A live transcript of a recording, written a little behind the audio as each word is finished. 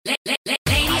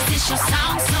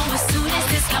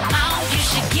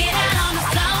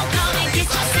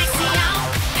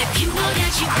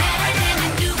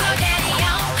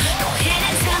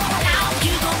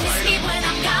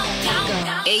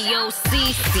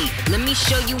Let me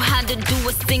show you how to do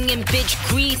a singing bitch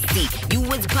greasy. You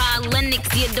was by Lennox,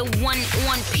 you're the one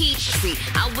on Peachtree.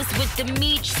 I was with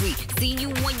Dimitri. See you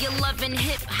when you're loving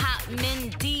hip hop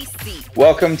men DC.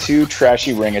 Welcome to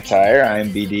Trashy Ring Attire. I'm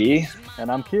BD.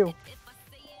 And I'm Q.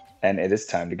 And it is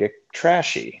time to get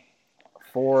trashy.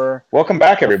 For Welcome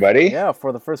back, everybody. Yeah,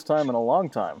 for the first time in a long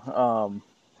time.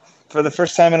 For the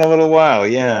first time in a little while,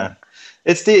 yeah.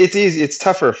 It's easy. It's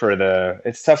easier for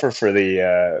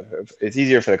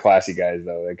the classy guys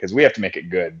though, because we have to make it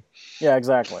good. Yeah,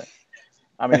 exactly.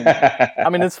 I mean,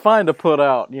 it's fine to put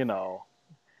out,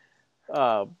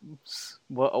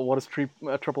 what does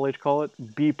Triple H call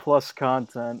it? B+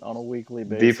 content on a weekly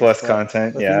basis. B+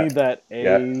 content, but yeah. You need that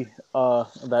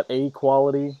that A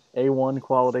quality, A1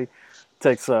 quality.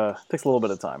 Takes a little bit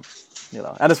of time,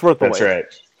 and it's worth the wait. That's right.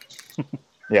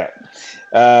 Yeah.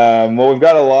 Well, we've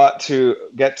got a lot to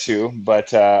get to,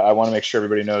 but I want to make sure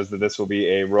everybody knows that this will be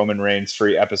a Roman Reigns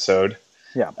free episode.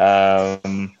 Yeah.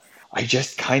 I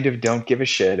just kind of don't give a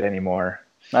shit anymore.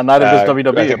 And neither does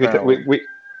WWE, apparently. We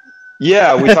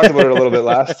talked about it a little bit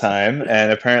last time,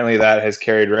 and apparently that has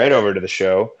carried right over to the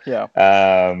show. Yeah.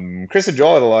 Chris and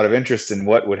Joel had a lot of interest in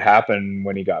what would happen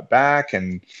when he got back,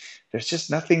 and there's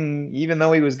just nothing, even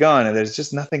though he was gone, and there's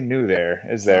just nothing new there,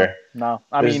 is there? No.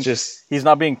 I mean, he's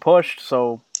not being pushed,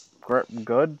 so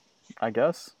good, I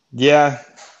guess. Yeah.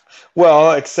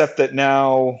 Well, except that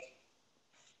now,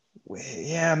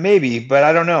 yeah, maybe, but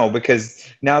I don't know, because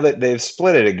now that they've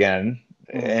split it again,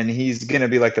 and he's going to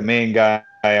be like the main guy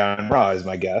on Raw, is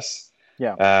my guess.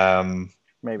 Yeah.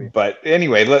 Maybe. But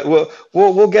anyway,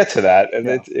 we'll get to that.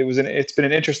 Yeah. It's been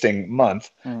an interesting month.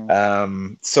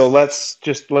 So let's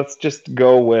just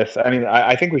go with. I mean,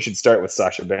 I think we should start with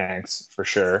Sasha Banks for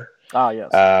sure. Ah,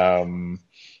 yes.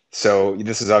 So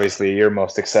this is obviously your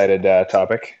most excited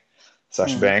topic.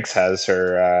 Sasha Banks has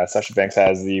her. Sasha Banks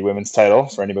has the women's title.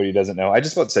 For anybody who doesn't know, I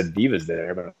just about said Divas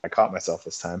there, but I caught myself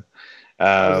this time.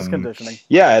 This is conditioning.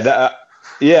 Yeah.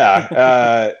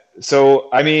 Yeah. So,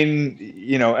 I mean,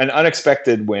 an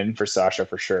unexpected win for Sasha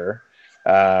for sure.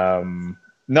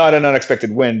 Not an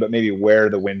unexpected win, but maybe where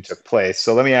the win took place.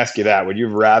 So let me ask you that. Would you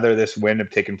rather this win have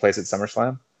taken place at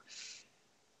SummerSlam?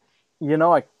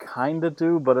 I kind of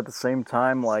do, but at the same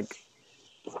time, I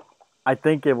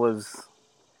think it was...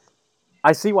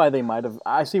 I see why they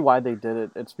did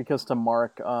it. It's because to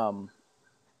mark, I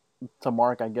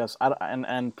guess,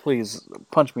 and please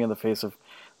punch me in the face if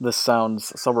this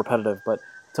sounds so repetitive, but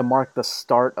to mark the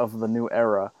start of the new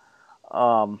era. It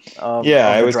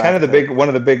was kind of one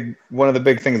of the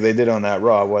big things they did on that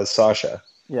Raw was Sasha.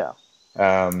 Yeah.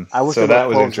 So that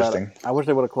was interesting. I wish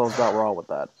they would have closed out Raw with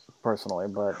that, personally,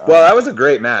 but well, that was a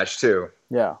great match too.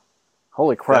 Yeah.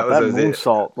 Holy crap! That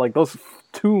moonsault, those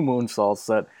 2 moonsaults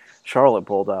that Charlotte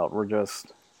pulled out were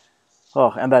just...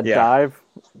 Oh, and that dive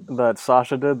that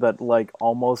Sasha did that,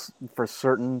 almost for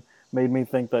certain made me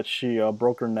think that she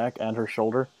broke her neck and her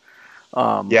shoulder.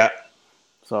 So, yeah,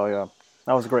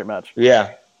 that was a great match.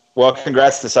 Yeah. Well,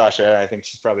 congrats to Sasha. I think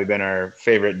she's probably been our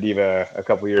favorite diva a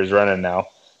couple years running now.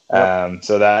 Yep.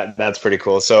 So that's pretty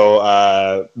cool. So,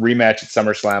 rematch at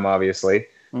SummerSlam, obviously.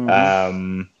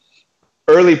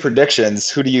 Early predictions,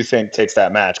 who do you think takes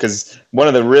that match? Because one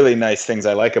of the really nice things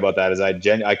I like about that is I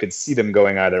could see them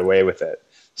going either way with it.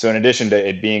 So in addition to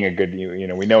it being a good,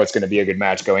 we know it's going to be a good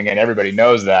match going in. Everybody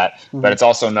knows that, but it's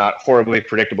also not horribly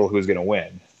predictable who's going to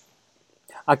win.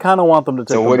 I kind of want them to take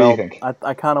the belt. So what do you think?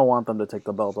 I kind of want them to take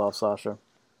the belt off Sasha.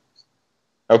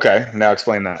 Okay, now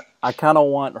explain that. I kind of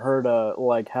want her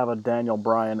to have a Daniel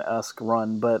Bryan-esque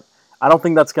run, but I don't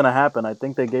think that's going to happen. I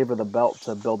think they gave her the belt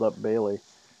to build up Bayley.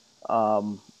 I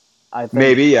think,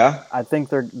 maybe, yeah. I think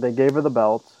they gave her the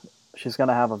belt. She's going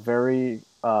to have a very,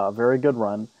 very good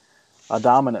run, a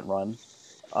dominant run,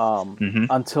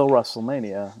 until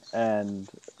WrestleMania, and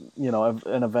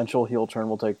an eventual heel turn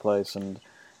will take place, and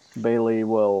Bayley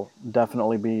will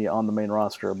definitely be on the main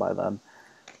roster by then.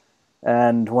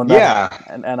 And when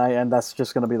and that's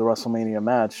just going to be the WrestleMania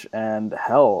match. And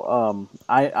hell,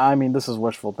 I mean, this is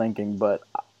wishful thinking, but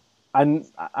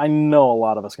I know a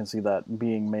lot of us can see that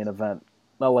being main event,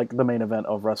 the main event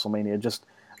of WrestleMania,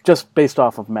 just based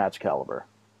off of match caliber.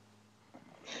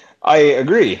 I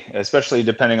agree, especially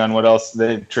depending on what else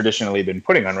they've traditionally been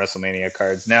putting on WrestleMania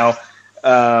cards. Now,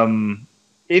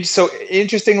 so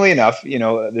interestingly enough,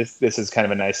 this is kind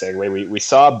of a nice segue. We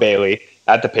saw Bayley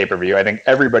at the pay-per-view. I think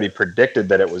everybody predicted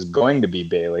that it was going to be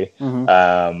Bayley.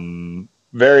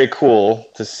 Very cool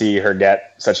to see her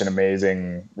get such an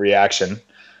amazing reaction.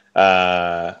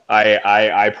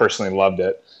 I personally loved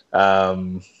it.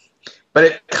 But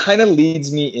it kind of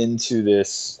leads me into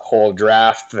this whole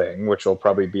draft thing, which will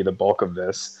probably be the bulk of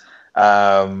this.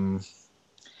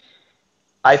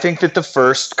 I think that the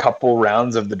first couple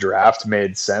rounds of the draft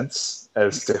made sense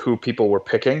as to who people were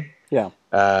picking. Yeah.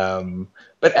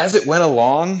 But as it went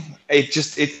along,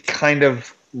 it kind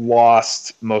of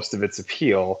lost most of its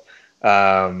appeal.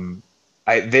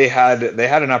 They had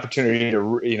an opportunity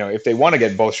to, if they want to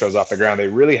get both shows off the ground, they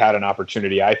really had an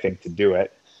opportunity, I think, to do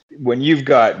it. When you've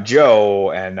got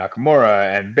Joe and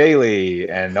Nakamura and Bayley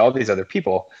and all these other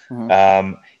people,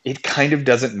 it kind of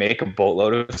doesn't make a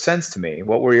boatload of sense to me.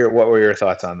 What were your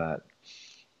thoughts on that?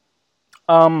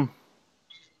 I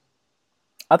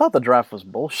thought the draft was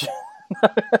bullshit.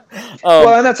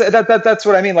 Well, and that's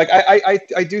what I mean. Like,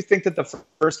 I do think that the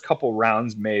first couple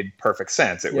rounds made perfect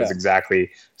sense. It was exactly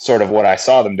sort of what I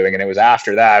saw them doing, and it was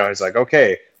after that I was like,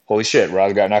 okay, holy shit,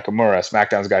 Raw's got Nakamura,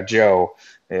 SmackDown's got Joe.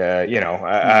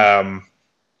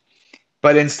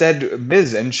 But instead,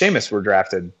 Miz and Sheamus were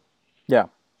drafted. Yeah,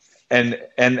 and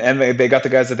they got the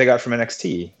guys that they got from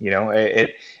NXT.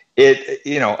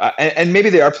 And maybe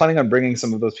they are planning on bringing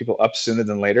some of those people up sooner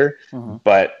than later.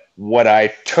 But what I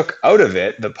took out of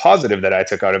it, the positive that I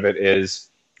took out of it, is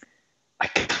I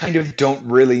kind of don't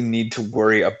really need to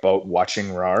worry about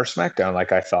watching Raw or SmackDown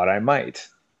like I thought I might.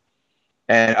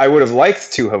 And I would have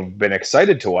liked to have been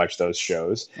excited to watch those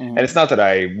shows. And it's not that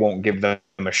I won't give them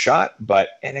a shot, but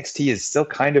NXT is still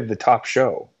kind of the top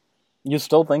show. You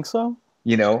still think so?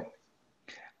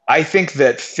 I think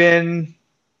that Finn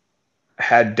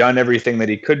had done everything that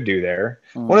he could do there.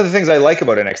 One of the things I like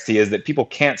about NXT is that people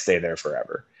can't stay there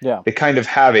forever. Yeah. They kind of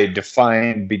have a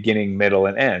defined beginning, middle,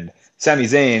 and end. Sami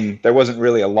Zayn, there wasn't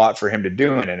really a lot for him to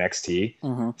do in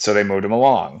NXT, so they moved him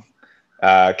along.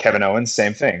 Kevin Owens,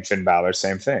 same thing. Finn Balor,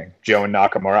 same thing. Joe and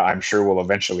Nakamura, I'm sure will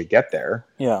eventually get there.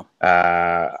 Yeah.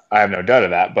 I have no doubt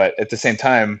of that. But at the same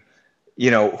time,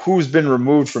 who's been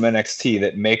removed from NXT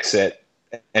that makes it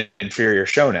an inferior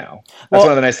show now? That's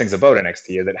one of the nice things about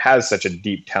NXT, is it has such a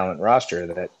deep talent roster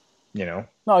that,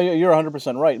 No, you're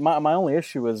 100% right. My only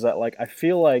issue is that, like, I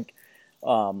feel like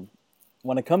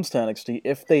when it comes to NXT,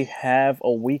 if they have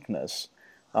a weakness,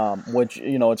 which,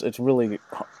 it's really,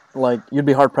 like, you'd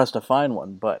be hard-pressed to find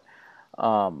one, but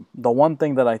the one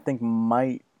thing that I think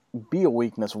might be a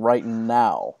weakness right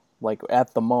now, like,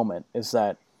 at the moment, is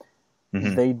that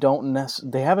they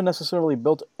haven't necessarily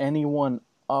built anyone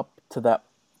up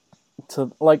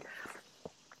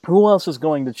who else is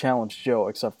going to challenge Joe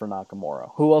except for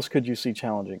Nakamura? Who else could you see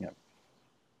challenging him?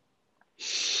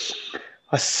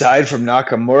 Aside from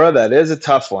Nakamura, that is a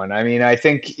tough one. I mean, I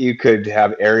think you could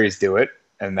have Aries do it,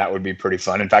 and that would be pretty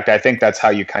fun. In fact, I think that's how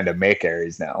you kind of make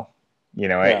Aries now.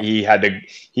 He had to.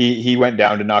 He went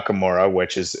down to Nakamura,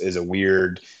 which is a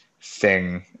weird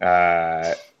thing.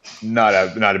 Not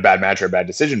a bad match or a bad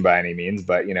decision by any means,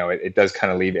 but it does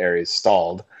kind of leave Aries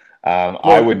stalled.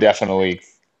 I would definitely.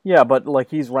 Yeah, but like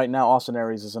he's right now, Austin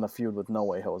Aries is in a feud with No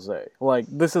Way Jose. Like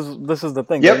this is the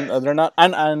thing. Yep. They're not,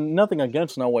 and nothing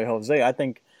against No Way Jose. I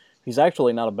think he's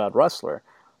actually not a bad wrestler.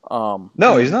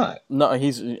 No, he's not. No,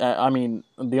 he's. I mean,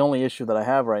 the only issue that I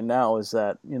have right now is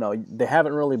that they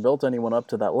haven't really built anyone up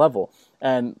to that level,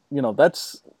 and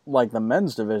that's like the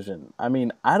men's division. I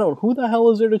mean, who the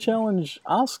hell is there to challenge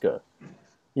Asuka?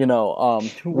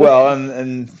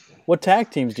 What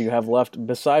tag teams do you have left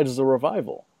besides the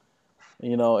Revival?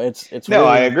 It's no,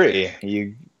 really, I agree.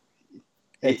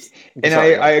 I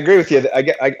agree with you. I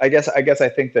guess I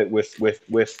think that with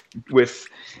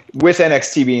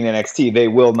NXT being NXT, they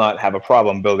will not have a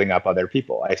problem building up other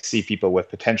people. I see people with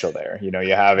potential there. You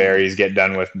have Aries get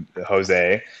done with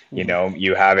Jose.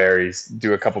 You have Aries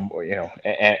do a couple.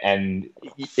 And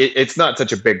it's not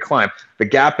such a big climb. The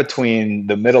gap between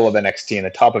the middle of NXT and the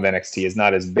top of NXT is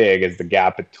not as big as the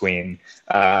gap between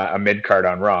a mid card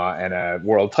on Raw and a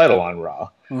world title on Raw.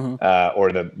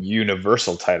 Or the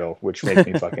Universal title, which makes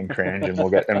me fucking cringe, and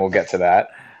we'll get to that.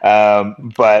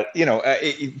 But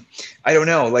I don't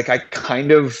know. Like I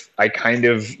kind of, I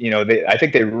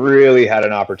think they really had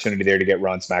an opportunity there to get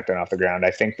Raw and SmackDown off the ground.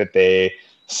 I think that they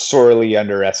sorely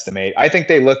underestimate. I think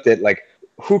they looked at like,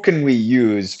 who can we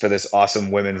use for this awesome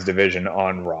women's division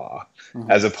on Raw,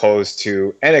 as opposed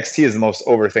to NXT is the most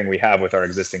over thing we have with our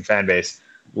existing fan base.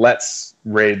 Let's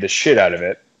raid the shit out of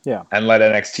it. Yeah, and let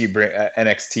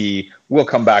NXT will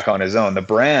come back on his own. The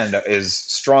brand is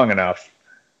strong enough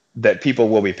that people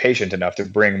will be patient enough to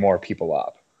bring more people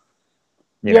up.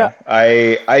 You know,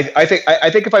 I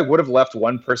think if I would have left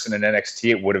one person in NXT,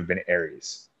 it would have been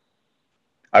Aries.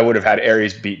 I would have had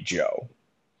Aries beat Joe,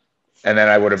 and then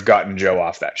I would have gotten Joe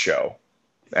off that show,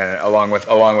 and along with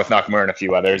Nakamura and a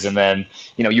few others, and then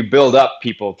you build up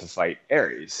people to fight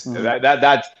Aries.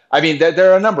 That's. I mean,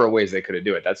 there are a number of ways they could have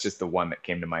do it. That's just the one that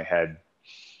came to my head.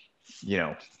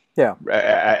 Yeah. When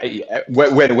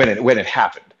it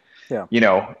happened.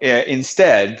 Yeah.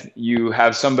 Instead, you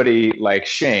have somebody like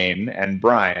Shane and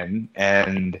Brian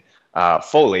and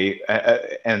Foley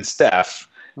and Steph.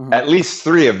 Mm-hmm. At least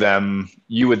three of them,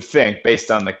 you would think, based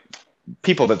on the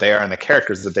people that they are and the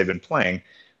characters that they've been playing,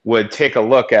 would take a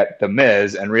look at The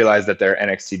Miz and realize that they're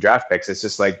NXT draft picks. It's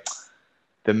just like,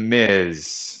 The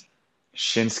Miz,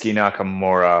 Shinsuke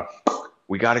Nakamura,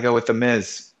 we got to go with The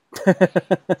Miz.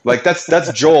 Like,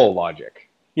 that's Joel logic.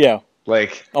 Yeah.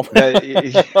 Like, no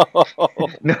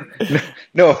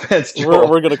offense, Joel.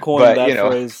 We're going to coin that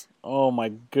phrase. Oh, my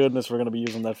goodness, we're going to be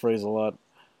using that phrase a lot.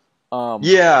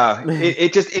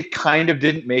 It kind of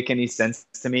didn't make any sense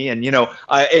to me, and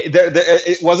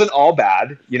it wasn't all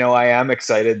bad. I am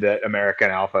excited that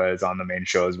American Alpha is on the main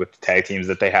shows with the tag teams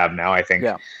that they have now. I think,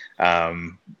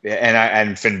 and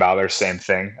Finn Balor, same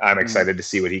thing. I'm excited to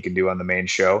see what he can do on the main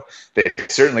show. They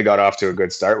certainly got off to a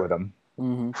good start with him.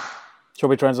 Mm-hmm. Shall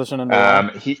we transition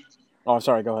into? Oh,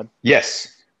 sorry. Go ahead.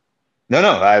 Yes. No.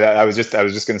 I was just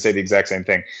going to say the exact same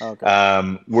thing.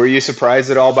 Okay. Were you surprised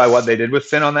at all by what they did with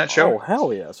Finn on that show? Oh,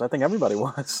 hell yes! I think everybody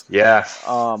was. Yeah.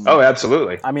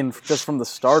 Absolutely. I mean, just from the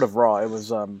start of Raw, it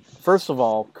was first of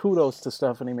all, kudos to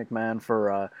Stephanie McMahon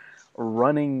for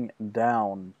running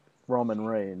down Roman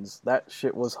Reigns. That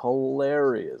shit was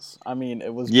hilarious. I mean,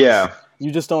 it was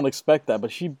you just don't expect that,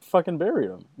 but she fucking buried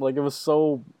him. Like, it was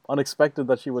so unexpected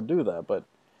that she would do that, but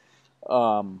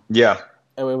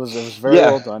it was very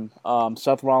well done.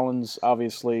 Seth Rollins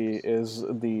obviously is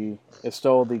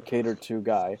still the catered to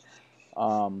guy,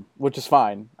 which is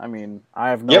fine. I mean, I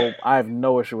have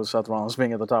no issue with Seth Rollins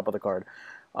being at the top of the card.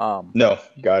 No,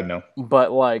 God no.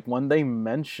 But like when they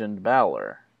mentioned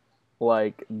Balor,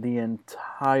 like the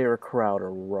entire crowd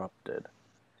erupted.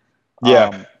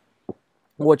 Yeah.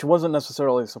 Which wasn't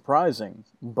necessarily surprising,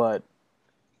 but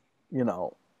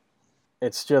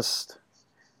it's just.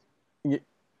 The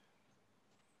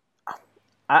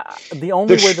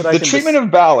only way that I can the treatment of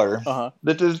Balor,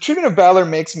 the treatment of Balor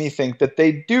makes me think that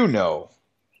they do know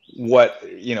what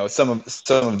some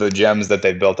of the gems that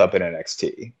they built up in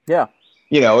NXT. Yeah,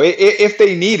 if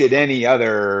they needed any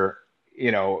other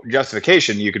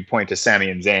justification, you could point to Sami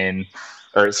and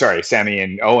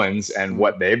Owens and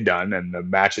what they've done and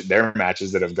their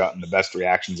matches that have gotten the best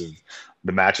reactions of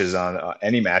the matches on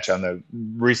any match on the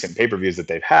recent pay-per-views that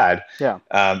they've had. Yeah.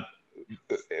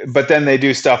 But then they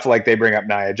do stuff like they bring up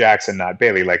Nia Jax, not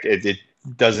Bayley. Like it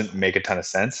doesn't make a ton of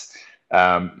sense.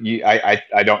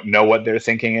 I don't know what their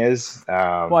thinking is.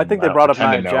 Well, I think they brought up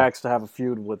Nia Jax to have a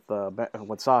feud with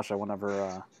Sasha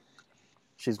whenever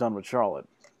she's done with Charlotte.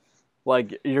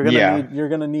 Like you're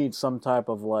gonna need some type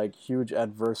of like huge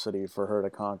adversity for her to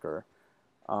conquer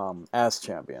as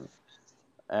champion,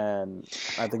 and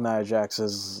I think Nia Jax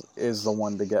is the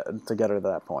one to get her to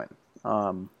that point.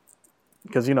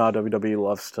 Because how WWE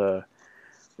loves to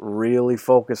really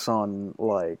focus on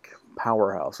like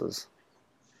powerhouses.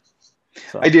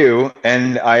 So. I do,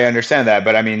 and I understand that,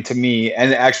 but I mean, to me,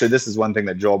 and actually, this is one thing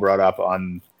that Joel brought up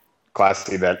on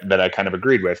Classy that I kind of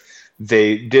agreed with.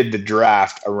 They did the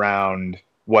draft around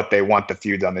what they want the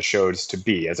feuds on the shows to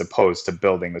be, as opposed to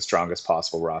building the strongest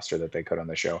possible roster that they could on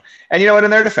the show. And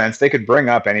in their defense, they could bring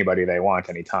up anybody they want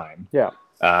anytime. Yeah.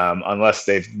 Unless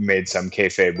they've made some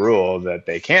kayfabe rule that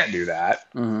they can't do that,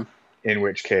 in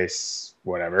which case,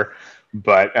 whatever.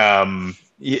 But I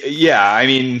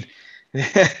mean,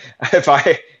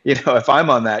 if I'm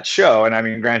on that show, and I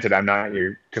mean, granted, I'm not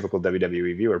your typical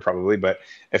WWE viewer probably, but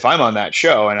if I'm on that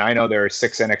show and I know there are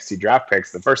 6 NXT draft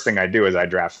picks, the first thing I do is I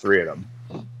draft 3 of them.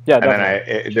 Yeah, and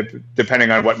definitely. then depending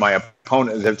on what my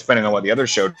opponent, depending on what the other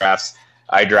show drafts,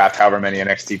 I draft however many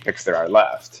NXT picks there are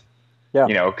left. Yeah.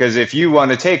 Because if you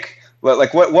want to take,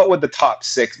 like, what would the top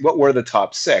 6? What were the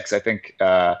top 6? I think it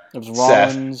was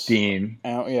Rollins, Seth, Dean.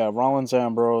 Rollins,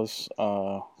 Ambrose,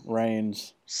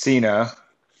 Reigns, Cena.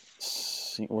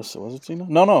 Was it Cena?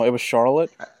 No, it was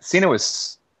Charlotte. Cena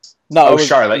was. No, it was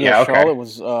Charlotte. Yeah, okay. Charlotte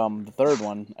was the third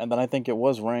one, and then I think it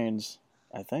was Reigns.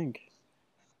 I think.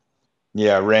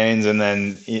 Yeah, Reigns, and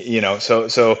then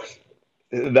so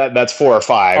that's 4 or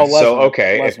 5. Oh, Lesnar. So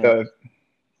okay, Lesnar.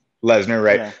 Lesnar,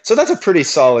 right? Yeah. So that's a pretty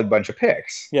solid bunch of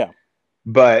picks. Yeah.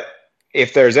 But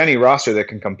if there's any roster that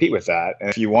can compete with that, and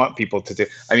if you want people to do,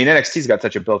 I mean, NXT's got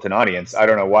such a built-in audience. I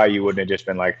don't know why you wouldn't have just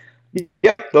been like,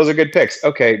 yeah, those are good picks.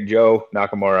 Okay, Joe,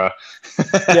 Nakamura.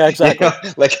 Yeah, exactly.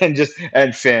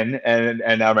 and Finn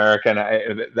and American.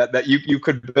 That you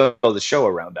could build a show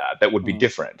around that would be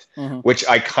different. Mm-hmm. Which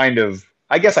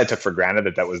I guess I took for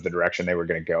granted that was the direction they were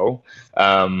going to go.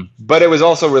 But it was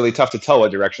also really tough to tell what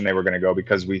direction they were going to go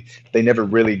because they never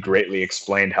really greatly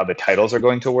explained how the titles are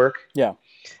going to work. Yeah.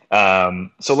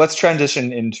 So let's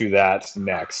transition into that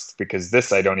next, because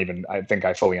this I think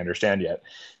I fully understand yet.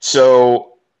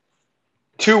 So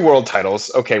 2 world titles.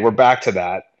 Okay, we're back to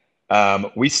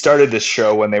that. We started this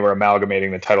show when they were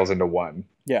amalgamating the titles into 1.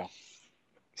 Yeah.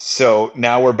 So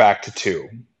now we're back to 2.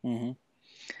 Mm-hmm.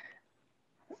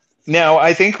 Now,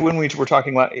 I think when we were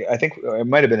talking, I think it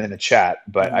might have been in the chat,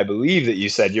 but Mm-hmm. I believe that you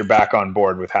said you're back on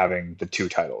board with having the 2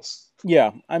 titles.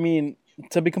 Yeah, I mean,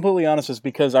 to be completely honest, it's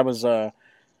because I was,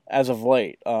 as of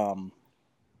late,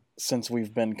 since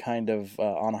we've been kind of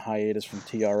on a hiatus from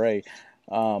TRA,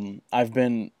 I've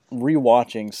been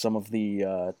rewatching some of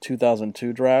the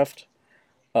 2002 draft,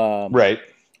 Right.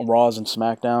 Raws and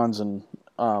SmackDowns, and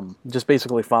just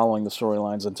basically following the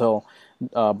storylines until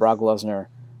Brock Lesnar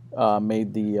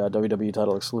made the WWE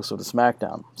title exclusive to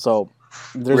SmackDown. So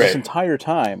there's this entire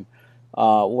time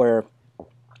where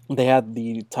they had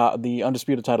the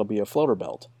undisputed title be a floater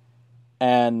belt,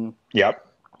 and Yep.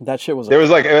 that shit was. I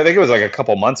think it was like a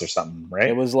couple months or something, right?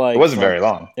 It was like it wasn't very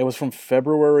long. It was from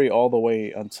February all the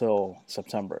way until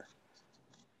September.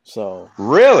 So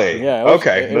really, yeah.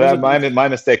 My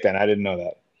mistake then. I didn't know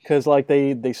that. Because like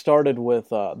they started with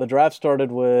the draft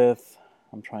started with.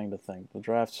 I'm trying to think. The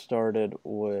draft started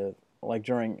with like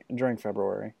during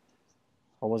February,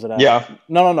 or was it after? Yeah.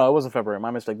 No, it wasn't February.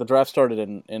 My mistake. The draft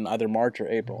started in either March or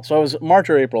April. So it was March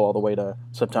or April all the way to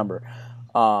September.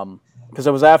 Because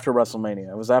it was after WrestleMania.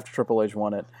 It was after Triple H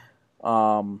won it.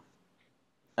 And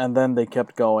then they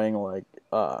kept going like,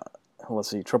 let's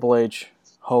see, Triple H,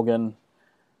 Hogan,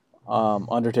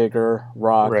 Undertaker,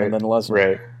 Rock, and then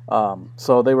Lesnar. Right.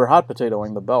 So they were hot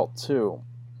potatoing the belt too.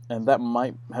 And that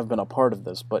might have been a part of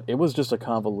this, but it was just a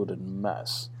convoluted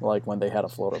mess. Like when they had a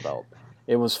floater belt.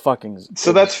 It was fucking...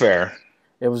 So that's fair.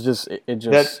 It was just...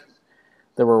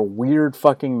 There were weird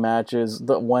fucking matches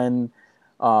that when...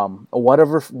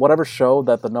 whatever show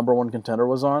that the number 1 contender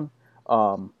was on,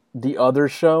 the other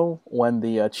show, when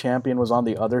the champion was on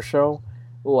the other show,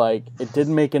 like, it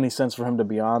didn't make any sense for him to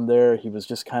be on there. He was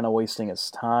just kind of wasting his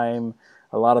time.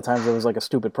 A lot of times it was like a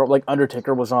stupid... Like,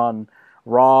 Undertaker was on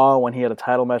Raw when he had a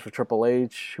title match with Triple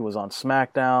H. He was on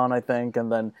SmackDown, I think,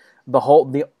 and then the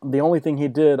only thing he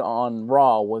did on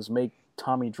Raw was make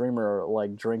Tommy Dreamer,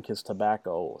 like, drink his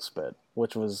tobacco spit,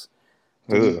 which was...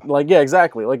 Like, yeah,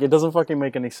 exactly. Like, it doesn't fucking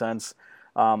make any sense.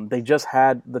 They just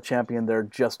had the champion there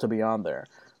just to be on there.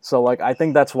 So, like, I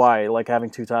think that's why, like, having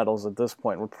 2 titles at this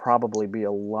point would probably be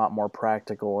a lot more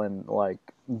practical in, like,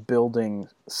 building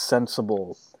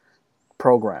sensible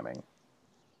programming.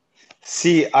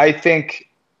 See, I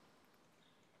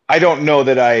don't know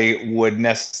that I would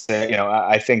necessarily,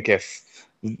 I think if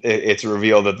it's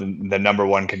revealed that the number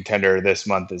 1 contender this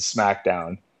month is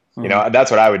SmackDown, that's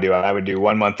what I would do. I would do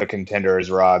 1 month the contender is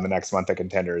Raw, and the next month the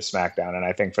contender is SmackDown. And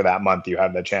I think for that month you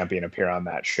have the champion appear on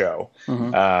that show.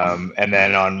 And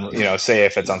then on, say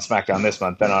if it's on SmackDown this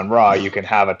month, then on Raw you can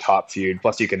have a top feud.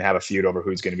 Plus you can have a feud over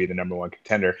who's going to be the number 1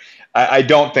 contender. I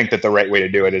don't think that the right way to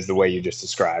do it is the way you just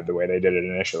described, the way they did it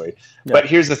initially. Yeah. But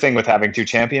here's the thing with having 2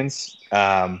 champions.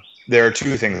 There are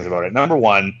 2 things about it. Number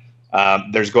 1,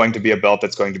 there's going to be a belt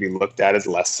that's going to be looked at as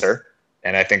lesser.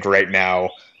 And I think right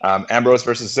now, Ambrose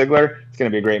versus Ziggler, it's going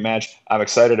to be a great match. I'm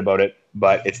excited about it,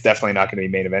 but it's definitely not going to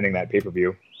be main eventing that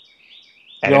pay-per-view.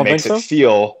 And it makes it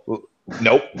feel...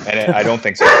 Nope. And I don't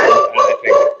think so. I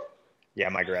think, yeah,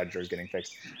 my garage door is getting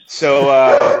fixed. So,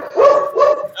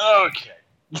 okay.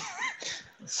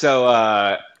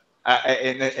 So,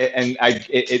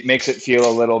 it makes it feel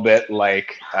a little bit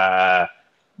like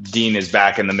Dean is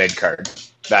back in the mid-card.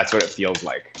 That's what it feels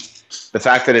like. The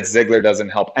fact that it's Ziggler doesn't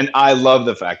help. And I love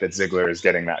the fact that Ziggler is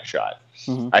getting that shot.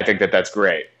 I think that that's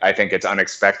great. I think it's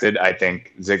unexpected. I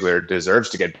think Ziggler deserves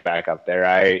to get back up there.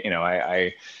 I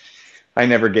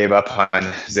never gave up on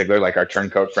Ziggler like our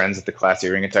turncoat friends at the Classy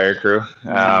Ring Attire crew.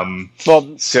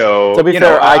 So to be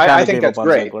fair, I think that's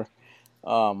great.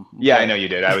 Yeah, I know you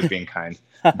did. I was being kind.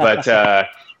 But you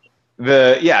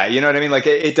know what I mean? Like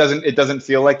it doesn't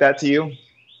feel like that to you?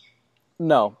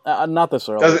 No, not this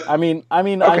early. I mean,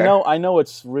 okay. I know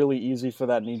it's really easy for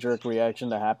that knee-jerk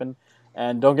reaction to happen,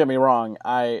 and don't get me wrong,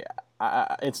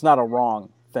 it's not a wrong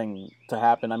thing to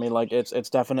happen. I mean, like it's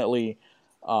definitely,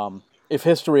 if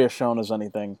history has shown us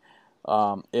anything,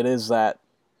 it is that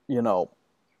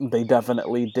they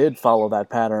definitely did follow that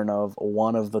pattern of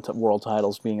one of the world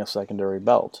titles being a secondary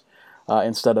belt,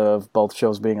 instead of both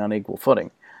shows being on equal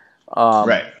footing.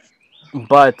 Right.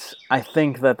 But I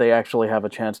think that they actually have a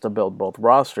chance to build both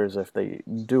rosters if they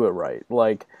do it right.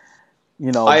 Like,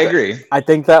 I agree. I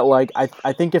think that, like,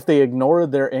 I think if they ignore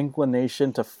their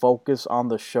inclination to focus on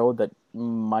the show that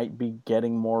might be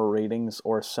getting more ratings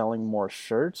or selling more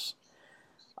shirts,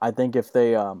 I think if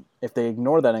they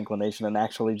ignore that inclination and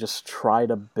actually just try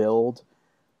to build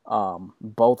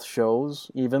both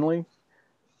shows evenly,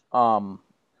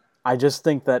 I just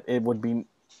think that it would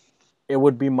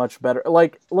be much better.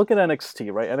 Like, look at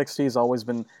NXT, right? NXT has always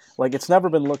been like, it's never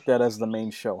been looked at as the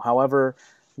main show. However,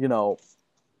 you know,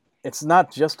 it's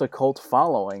not just a cult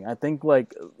following. I think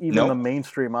like even the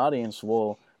mainstream audience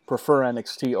will prefer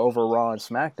NXT over Raw and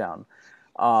SmackDown.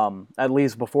 At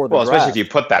least before the draft. Especially if you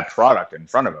put that product in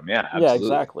front of them, yeah, absolutely. Yeah,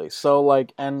 exactly. So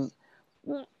like, and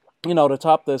you know, to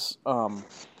top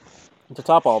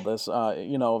all this,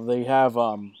 you know, they have.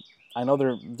 I know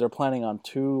they're planning on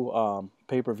 2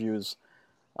 pay-per-views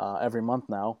every month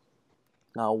now.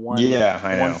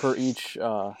 One per each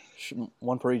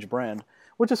brand,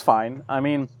 which is fine. I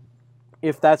mean,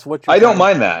 if that's what you, I don't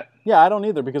mind that. Yeah, I don't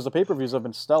either, because the pay-per-views have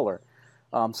been stellar.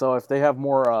 So if they have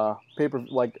more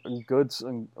goods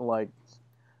and like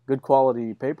good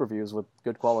quality pay-per-views with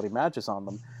good quality matches on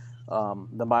them,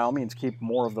 then by all means keep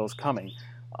more of those coming.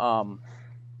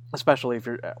 Especially if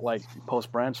you're like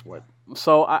post brand split.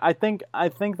 So I think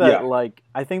that like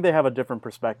I think they have a different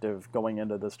perspective going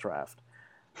into this draft,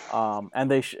 and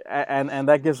they and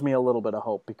that gives me a little bit of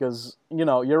hope, because you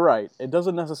know, you're right. It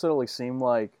doesn't necessarily seem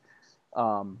like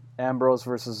Ambrose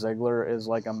versus Ziggler is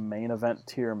like a main event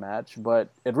tier match, but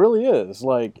it really is.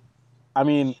 Like, I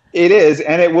mean, it is,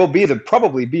 and it will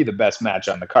probably be the best match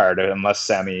on the card, unless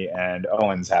Sami and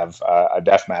Owens have a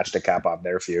death match to cap off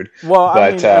their feud. Well,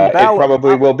 I mean, it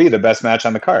probably will be the best match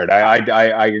on the card. I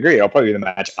agree. It'll probably be the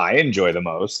match I enjoy the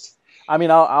most. I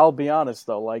mean, I'll be honest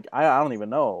though. Like, I don't even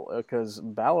know, because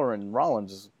Balor and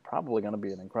Rollins is probably going to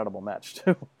be an incredible match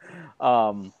too.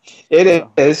 It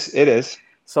is.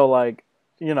 So like,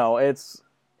 you know, it's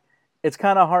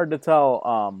kind of hard to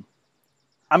tell.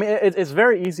 I mean, it's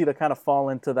very easy to kind of fall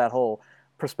into that whole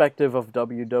perspective of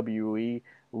WWE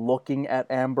looking at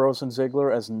Ambrose and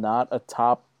Ziggler as not a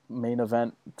top main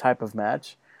event type of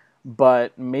match,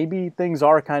 but maybe things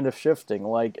are kind of shifting.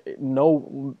 Like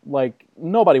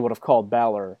nobody would have called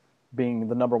Balor being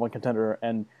the number 1 contender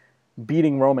and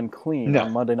beating Roman clean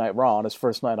on Monday Night Raw on his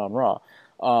first night on Raw,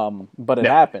 but it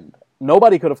happened.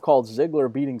 Nobody could have called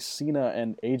Ziggler beating Cena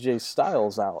and AJ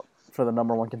Styles out for the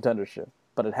number 1 contendership,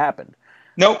 but it happened.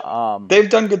 Nope. They've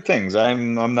done good things.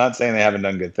 I'm not saying they haven't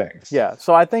done good things. Yeah,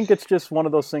 so I think it's just one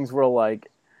of those things where,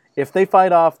 like, if they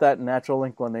fight off that natural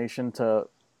inclination to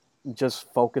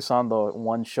just focus on the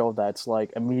one show that's,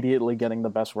 like, immediately getting the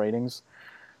best ratings,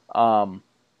 then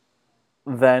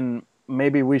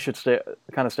maybe we should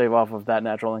stave off of that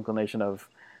natural inclination of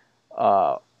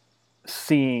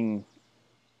seeing,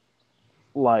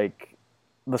 like,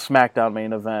 the SmackDown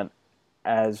main event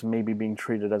as maybe being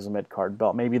treated as a mid-card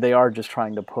belt. Maybe they are just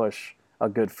trying to push a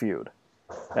good feud,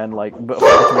 and like between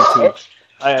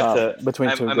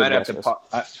two.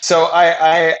 So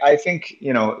I think,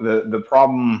 you know, the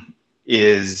problem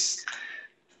is,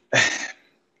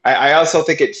 I also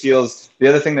think it feels, the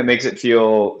other thing that makes it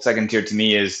feel second tier to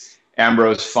me is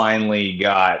Ambrose finally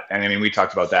got, and I mean, we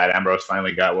talked about that, Ambrose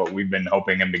finally got what we've been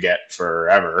hoping him to get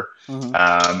forever.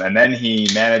 Mm-hmm. And then he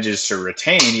manages to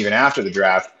retain even after the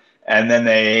draft. And then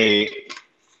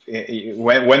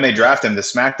when they draft him to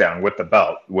SmackDown with the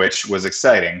belt, which was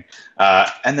exciting,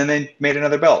 and then they made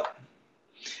another belt.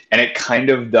 And it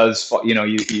kind of does, you know,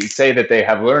 you say that they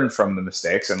have learned from the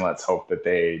mistakes, and let's hope that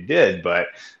they did, but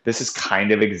this is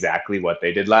kind of exactly what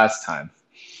they did last time.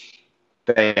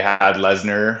 They had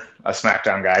Lesnar, a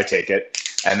SmackDown guy, take it,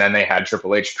 and then they had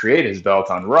Triple H create his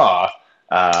belt on Raw,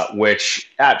 which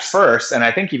at first, and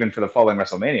I think even for the following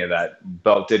WrestleMania, that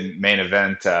belt didn't main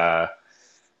event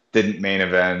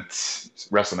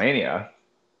WrestleMania,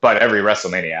 but every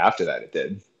WrestleMania after that it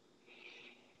did.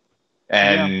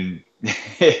 And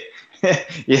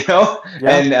you know,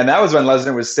 and that was when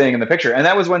Lesnar was staying in the picture, and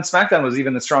that was when SmackDown was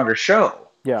even the stronger show.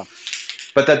 Yeah,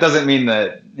 but that doesn't mean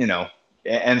that, you know,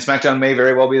 and SmackDown may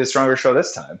very well be the stronger show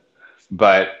this time.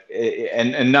 But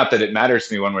and not that it matters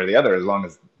to me one way or the other, as long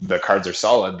as the cards are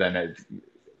solid, then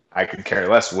I could care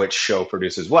less which show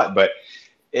produces what. But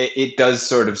it does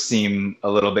sort of seem a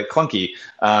little bit clunky.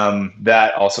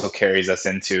 That also carries us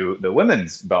into the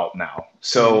women's belt now.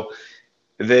 So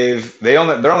they're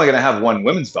only going to have one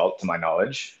women's belt, to my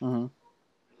knowledge, and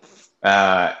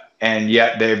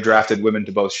yet they've drafted women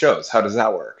to both shows. How does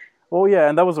that work? Well, yeah,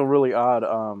 and that was a really odd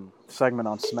segment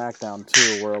on SmackDown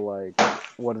too, where like,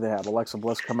 what did they have? Alexa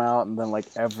Bliss come out, and then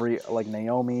like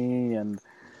Naomi and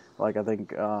like I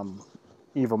think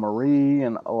Eva Marie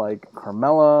and like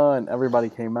Carmella and everybody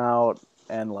came out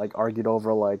and like argued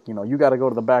over like, you know, you got to go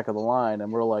to the back of the line,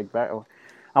 and we're like,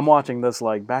 I'm watching this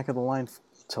like back of the line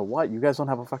To what? You guys don't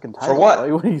have a fucking title. For what?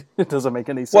 Like, it doesn't make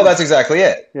any sense. Well, that's exactly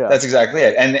it. Yeah. That's exactly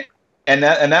it. And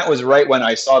that was right when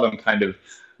I saw them kind of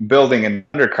building an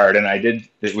undercard. And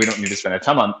we don't need to spend a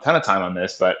ton of time on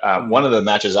this, but one of the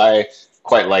matches I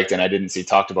quite liked and I didn't see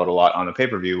talked about a lot on the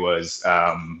pay-per-view was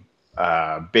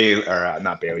Bayley, or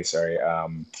not Bayley, sorry.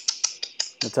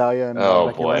 Natalya and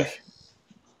Becky Lynch.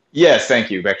 Yes, thank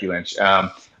you, Becky Lynch.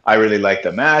 I really liked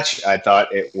the match. I thought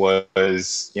it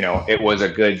was a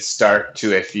good start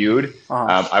to a feud.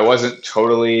 I wasn't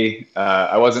totally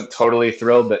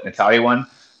thrilled that Natalya won.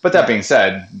 But that being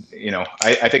said,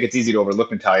 I think it's easy to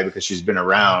overlook Natalya because she's been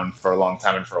around for a long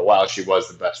time, and for a while she was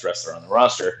the best wrestler on the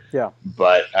roster. Yeah.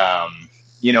 But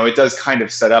it does kind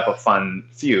of set up a fun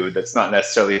feud that's not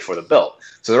necessarily for the belt.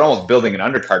 So they're almost building an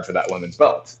undercard for that women's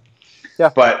belt. Yeah.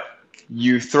 But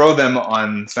you throw them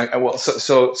on SmackDown. Well,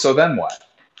 so then what?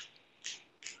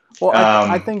 Well,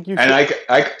 I think you should. And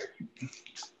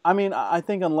I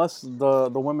think unless the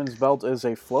women's belt is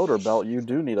a floater belt, you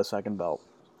do need a second belt.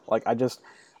 Like,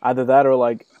 either that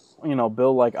or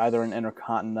build like either an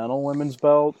intercontinental women's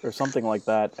belt or something like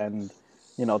that, and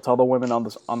tell the women on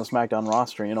the SmackDown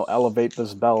roster, elevate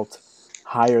this belt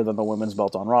higher than the women's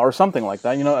belt on Raw or something like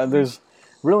that. And there's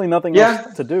really nothing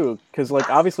else to do because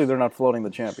obviously they're not floating the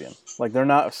champion.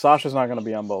 Sasha's not going to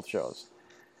be on both shows.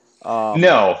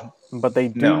 No. But they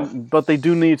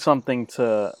do need something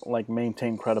to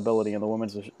maintain credibility in the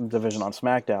women's division on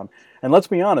SmackDown. And let's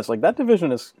be honest, that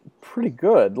division is pretty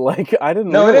good. I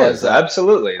didn't. No, it is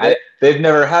absolutely. They've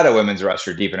never had a women's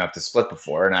roster deep enough to split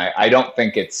before, and I don't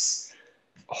think it's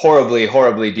horribly,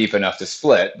 horribly deep enough to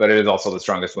split. But it is also the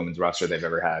strongest women's roster they've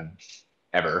ever had.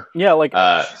 Ever. Yeah,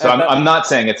 I'm not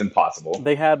saying it's impossible.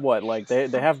 They had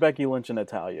they have Becky Lynch and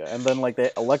Natalya, and then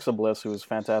Alexa Bliss, who's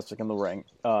fantastic in the ring,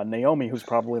 Naomi, who's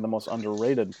probably the most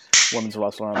underrated women's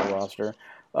wrestler on the roster,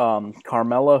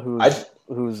 Carmella,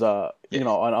 who's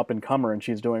an up and comer and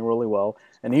she's doing really well,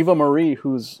 and Eva Marie,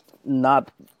 who's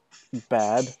not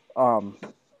bad.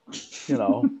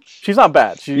 She's not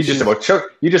bad. You just about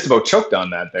choked on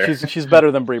that there. She's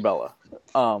better than Brie Bella.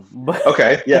 But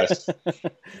okay. Yes.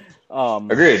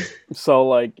 Agreed.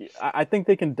 So I think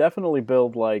they can definitely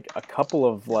build a couple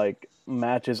of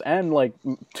matches and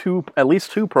at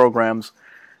least two programs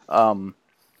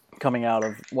coming out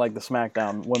of the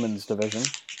SmackDown women's division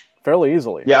fairly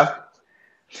easily. Yeah.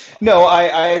 No,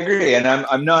 I agree, and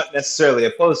I'm not necessarily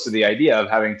opposed to the idea of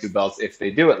having two belts if they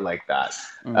do it like that.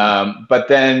 Mm-hmm. But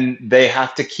then they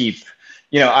have to keep.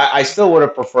 I still would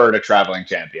have preferred a traveling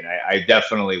champion. I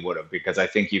definitely would have, because I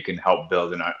think you can help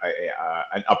build an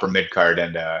upper mid card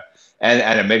and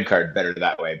a mid card better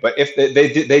that way. But if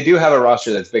they do have a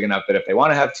roster that's big enough that if they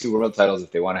want to have two world titles,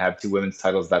 if they want to have two women's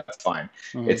titles, that's fine.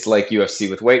 Mm-hmm. It's like UFC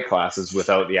with weight classes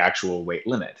without the actual weight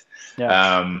limit.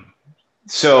 Yeah.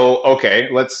 So okay,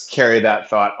 let's carry that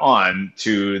thought on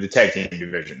to the tag team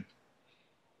division.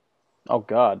 Oh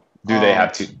God. Do they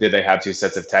have two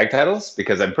sets of tag titles?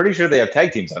 Because I'm pretty sure they have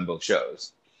tag teams on both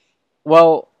shows.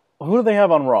 Well, who do they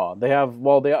have on Raw? They have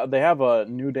a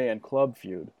New Day and Club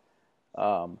feud.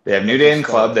 They have New Day and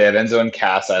Club. They have Enzo and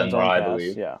Cass on Raw, I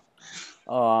believe. Yeah.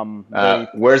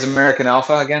 Where's American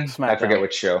Alpha again? SmackDown. I forget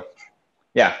which show.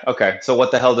 Yeah. Okay. So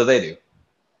what the hell do they do?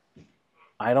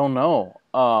 I don't know.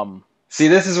 See,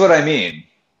 this is what I mean.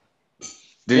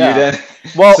 Do you then?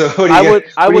 Well, so I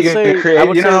would say,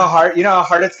 you know how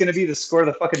hard it's going to be to score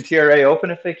the fucking TRA Open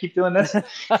if they keep doing this.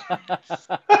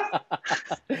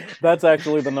 That's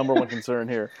actually the number one concern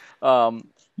here.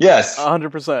 Yes,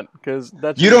 100%. Because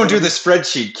you don't do the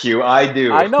spreadsheet, Q. I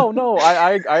do. I know. No,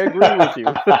 I agree with you.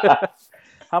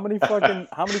 How many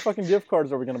fucking gift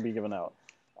cards are we going to be giving out?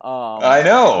 I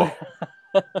know.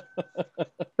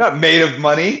 Not made of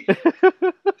money.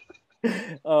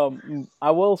 I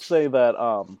will say that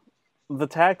the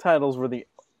tag titles were the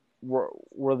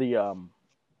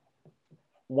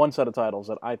one set of titles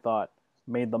that I thought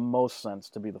made the most sense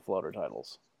to be the floater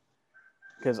titles,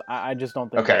 because I just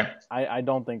don't think I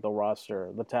don't think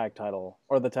the tag title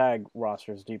or the tag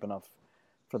roster is deep enough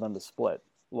for them to split.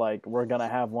 We're gonna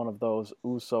have one of those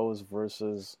Usos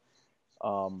versus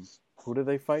who did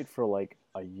they fight for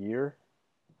a year?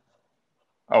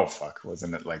 Oh fuck!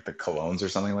 Wasn't it the Colognes or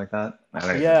something like that?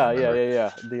 Yeah.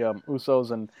 The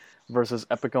Usos and versus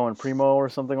Epico and Primo or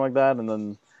something like that, and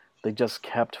then they just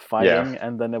kept fighting,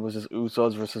 and then it was just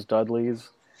Usos versus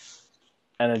Dudleys,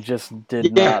 and it just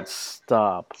did not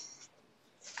stop.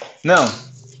 No,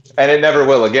 and it never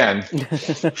will again.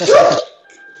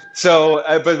 So,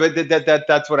 but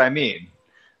that's what I mean.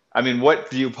 I mean, what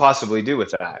do you possibly do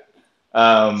with that?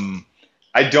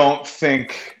 I don't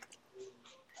think.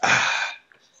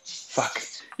 Fuck.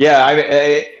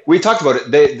 Yeah, we talked about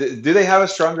it. Do they have a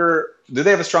strong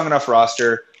enough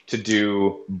roster to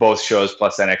do both shows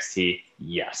plus NXT?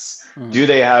 Yes. Mm-hmm. Do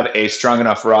they have a strong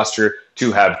enough roster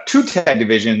to have 2 tag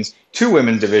divisions, 2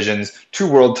 women's divisions, 2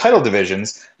 world title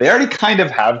divisions? They already kind of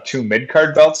have 2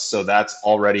 mid-card belts, so that's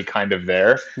already kind of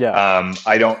there. Yeah.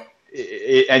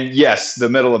 And yes, the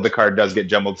middle of the card does get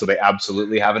jumbled, so they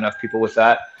absolutely have enough people with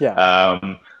that.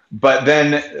 Yeah. But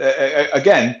then,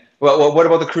 again, well, what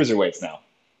about the cruiserweights now?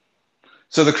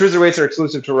 So the cruiserweights are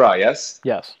exclusive to Raw, yes?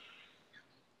 Yes.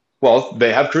 Well,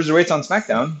 they have cruiserweights on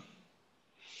SmackDown.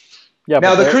 Yeah.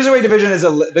 Now the cruiserweight division is a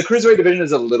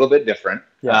little bit different.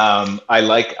 Yeah. I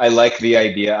like the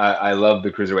idea. I love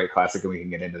the Cruiserweight Classic, and we can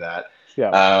get into that.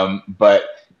 Yeah. But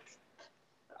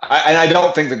I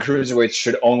don't think the cruiserweights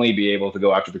should only be able to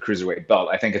go after the cruiserweight belt.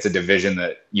 I think it's a division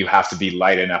that you have to be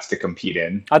light enough to compete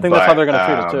in. I think that's how they're going to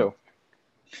treat it too.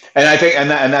 And I think, and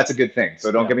that's a good thing.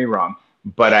 So don't get me wrong,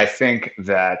 but I think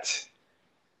that,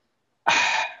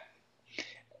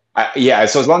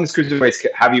 so as long as cruiserweights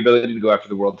have the ability to go after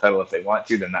the world title if they want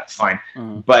to, then that's fine.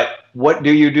 Mm-hmm. But what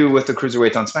do you do with the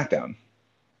cruiserweights on SmackDown?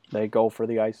 They go for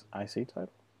the IC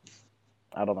title.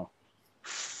 I don't know.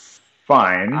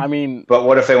 Fine. I mean, but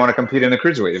what if they want to compete in the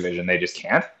cruiserweight division? They just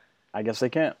can't. I guess they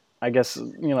can't. I guess they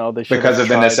should because of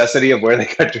the necessity of where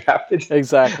they got drafted.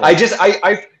 Exactly.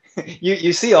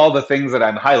 You see all the things that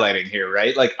I'm highlighting here,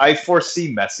 right? Like I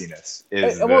foresee messiness.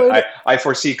 I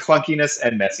foresee clunkiness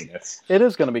and messiness. It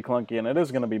is going to be clunky and it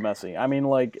is going to be messy. I mean,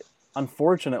 like,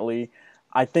 unfortunately,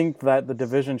 I think that the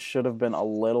division should have been a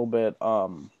little bit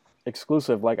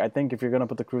exclusive. Like, I think if you're going to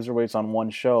put the cruiserweights on one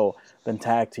show, then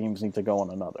tag teams need to go on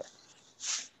another.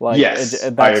 Like, yes,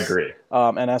 I agree.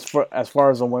 And as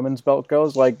far as the women's belt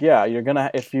goes, like, yeah, you're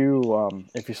gonna if you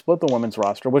split the women's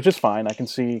roster, which is fine. I can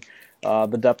see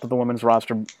the depth of the women's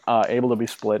roster able to be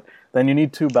split. Then you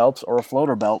need 2 belts or a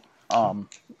floater belt.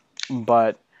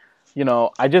 But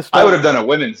I would have done a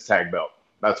women's tag belt.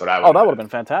 That's what I would. Oh, that would have been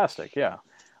fantastic. Yeah.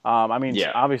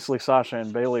 Obviously Sasha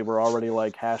and Bayley were already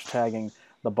like hashtagging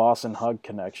the Boston Hug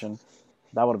connection.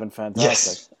 That would have been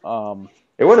fantastic. Yes.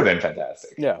 It would have been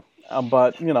fantastic. Yeah.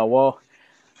 But,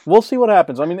 we'll see what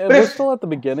happens. I mean, we're still at the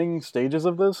beginning stages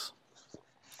of this.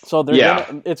 So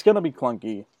it's going to be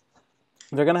clunky.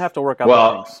 They're going to have to work out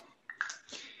the things.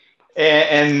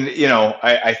 And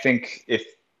I think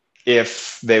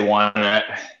if they want to,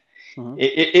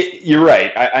 you're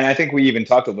right. I think we even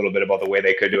talked a little bit about the way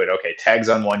they could do it. Okay, tags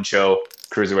on one show,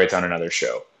 cruiserweights on another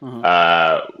show.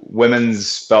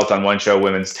 Women's belt on one show,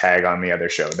 women's tag on the other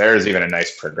show. There's even a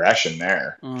nice progression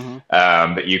there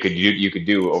that you could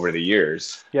do over the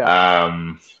years.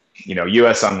 Yeah.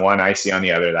 US on one, IC on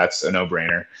the other. That's a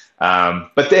no-brainer.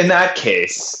 But in that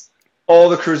case, all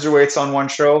the cruiserweights on one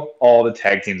show, all the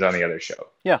tag teams on the other show.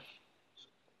 Yeah.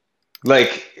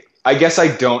 Like, I guess I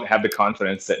don't have the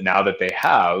confidence that now that they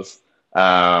have,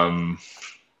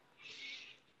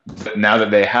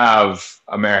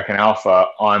 American Alpha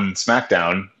on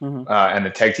SmackDown and the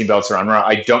tag team belts are on Raw,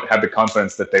 I don't have the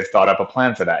confidence that they've thought up a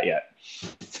plan for that yet.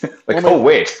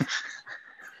 Wait.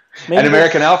 And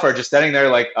American Alpha are just standing there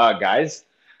like, guys.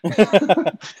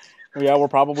 Yeah, we're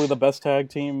probably the best tag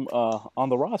team on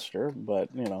the roster, but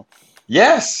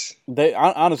Yes. They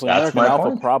honestly, American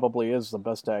Alpha probably is the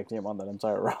best tag team on that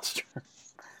entire roster.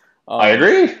 I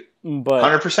agree.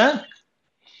 But 100%.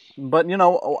 But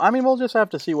we'll just have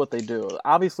to see what they do.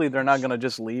 Obviously, they're not going to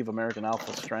just leave American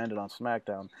Alpha stranded on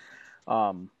SmackDown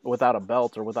without a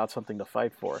belt or without something to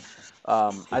fight for.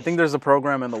 I think there's a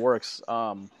program in the works.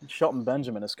 Shelton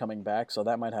Benjamin is coming back, so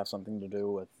that might have something to do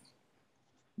with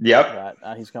that.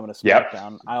 He's coming to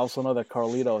SmackDown. I also know that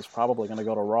Carlito is probably going to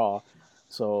go to Raw,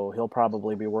 so he'll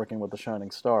probably be working with the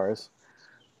Shining Stars.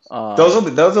 Those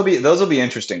will be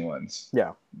interesting ones.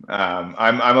 Yeah.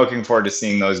 I'm looking forward to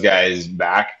seeing those guys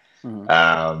back.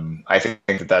 I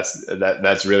think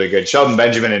that's really good. Shelton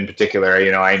Benjamin in particular,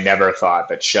 I never thought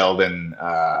that Sheldon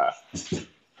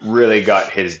really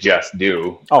got his just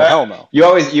due. Oh, hell no. You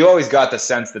always got the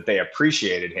sense that they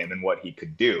appreciated him and what he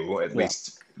could do, at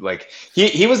least. Like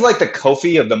he was like the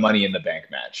Kofi of the Money in the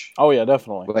Bank match. Oh yeah,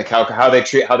 definitely. Like how they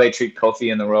treat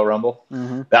Kofi in the Royal Rumble.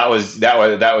 That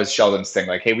was Sheldon's thing.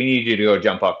 Like, hey, we need you to go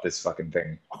jump off this fucking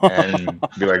thing and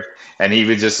be like, and he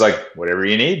was just like, whatever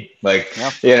you need, like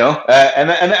and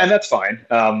that's fine.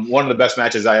 One of the best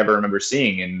matches I ever remember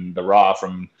seeing in the Raw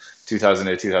from 2000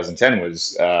 to 2010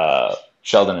 was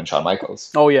Sheldon and Shawn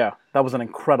Michaels. Oh yeah, that was an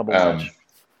incredible match.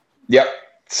 Yep.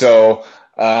 So.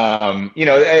 And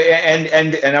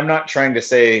I'm not trying to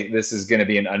say this is going to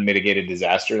be an unmitigated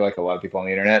disaster like a lot of people on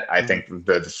the internet. I think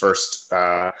the first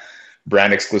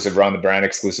brand exclusive Raw and the brand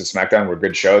exclusive SmackDown were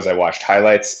good shows. I watched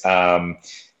highlights.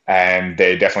 and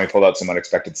they definitely pulled out some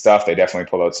unexpected stuff. They definitely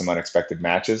pulled out some unexpected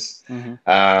matches.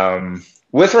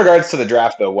 With regards to the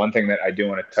draft, though, one thing that I do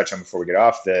want to touch on before we get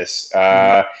off this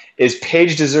is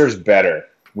Paige deserves better.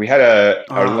 We had a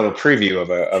little preview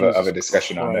of a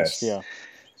discussion on this. Yeah.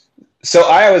 So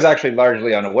I was actually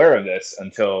largely unaware of this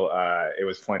until it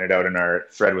was pointed out in our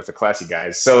thread with the Classy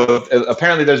guys. So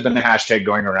apparently there's been a hashtag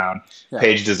going around,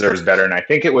 Paige deserves better. And I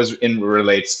think it was in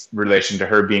relation to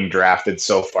her being drafted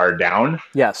so far down.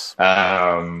 Yes.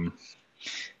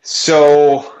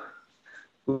 So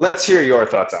let's hear your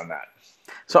thoughts on that.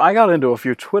 So I got into a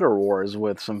few Twitter wars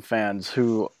with some fans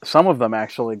who, some of them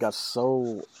actually got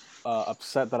so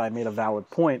upset that I made a valid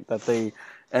point that they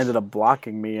ended up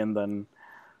blocking me and then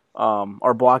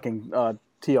or blocking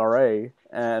TRA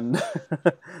and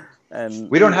and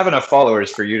we don't have enough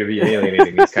followers for you to be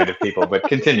alienating these kind of people, but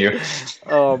continue.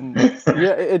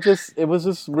 It was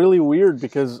just really weird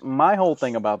because my whole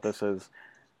thing about this is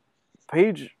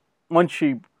Paige, when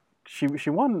she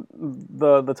won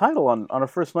the title on her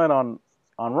first night on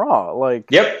Raw. Like,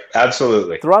 yep,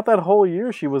 absolutely. Throughout that whole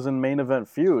year, she was in main event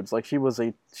feuds. Like, she was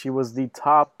the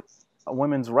top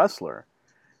women's wrestler,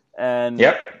 and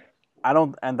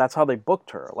and that's how they booked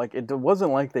her. Like, it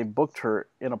wasn't like they booked her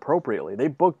inappropriately. They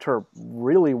booked her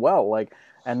really well. Like,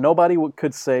 and nobody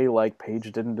could say like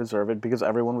Paige didn't deserve it because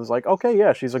everyone was like, okay,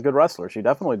 yeah, she's a good wrestler. She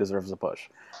definitely deserves a push.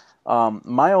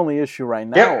 My only issue right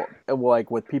now, like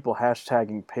with people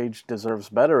hashtagging Paige deserves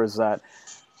better, is that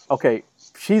okay,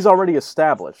 she's already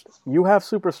established. You have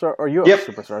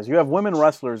superstars. You have women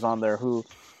wrestlers on there who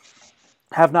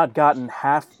have not gotten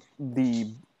half the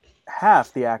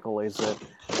accolades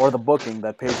or the booking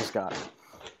that Paige has gotten.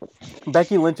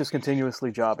 Becky Lynch is continuously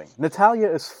jobbing. Natalya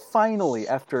is finally,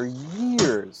 after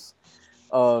years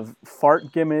of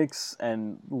fart gimmicks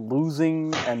and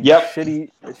losing and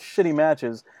shitty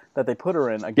matches that they put her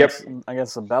in against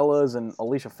the Bellas and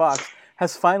Alicia Fox,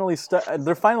 has finally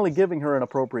they're finally giving her an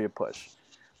appropriate push.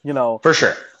 You know, for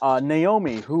sure.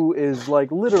 Naomi, who is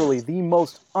like literally the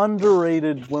most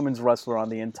underrated women's wrestler on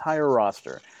the entire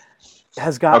roster,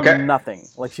 has gotten nothing.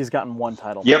 Like, she's gotten one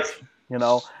title match. You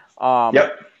know,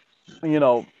 you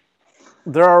know,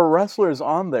 there are wrestlers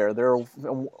on there. There are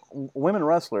women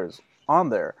wrestlers on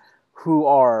there who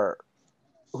are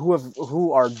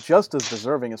just as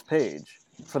deserving as Paige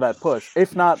for that push,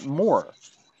 if not more,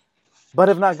 but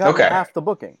have not gotten half the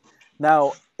booking.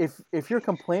 Now, if you're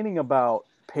complaining about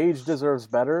Paige deserves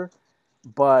better,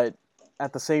 but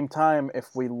at the same time,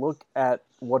 if we look at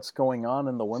what's going on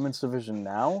in the women's division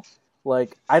now,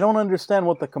 like, I don't understand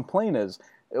what the complaint is.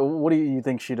 What do you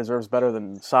think, she deserves better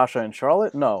than Sasha and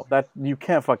Charlotte? No, that you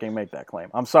can't fucking make that claim.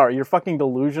 I'm sorry, you're fucking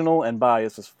delusional and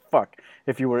biased as fuck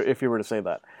if you were to say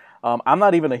that. I'm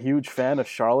not even a huge fan of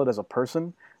Charlotte as a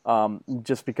person,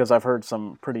 just because I've heard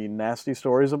some pretty nasty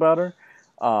stories about her.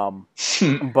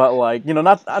 But like, you know,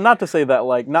 not to say that,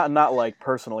 like, not like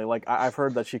personally, like I've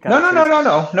heard that she kind of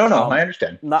no, I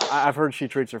understand. I've heard she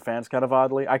treats her fans kind of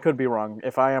oddly. I could be wrong.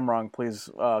 If I am wrong, please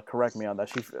correct me on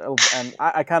that.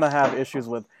 I kind of have issues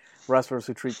with wrestlers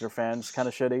who treat their fans kind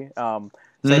of shitty.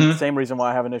 Same reason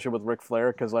why I have an issue with Ric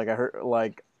Flair, because like I heard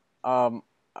like a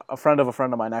friend of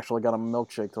mine actually got a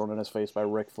milkshake thrown in his face by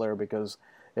Ric Flair because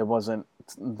it wasn't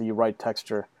the right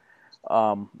texture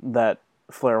that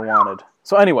Flair wanted.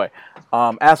 So anyway,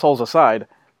 assholes aside,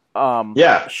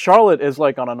 Charlotte is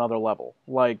like on another level.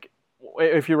 Like,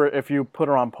 if you put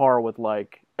her on par with,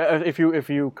 like, if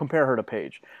you compare her to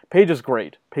Paige is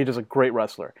great. Paige is a great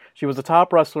wrestler. She was the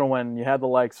top wrestler when you had the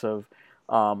likes of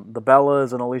the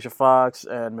Bellas and Alicia Fox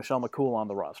and Michelle McCool on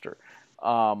the roster.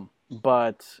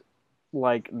 But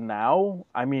like now,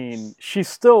 I mean, she's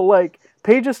still like,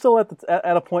 Paige is still at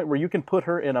a point where you can put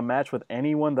her in a match with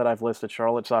anyone that I've listed,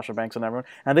 Charlotte, Sasha Banks, and everyone,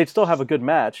 and they'd still have a good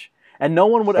match. And no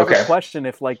one would ever question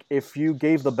if you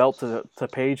gave the belt to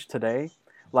Paige today,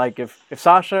 like if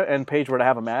Sasha and Paige were to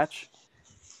have a match,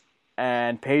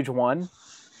 and Paige won,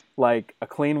 like a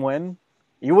clean win,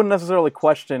 you wouldn't necessarily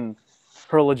question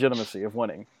her legitimacy of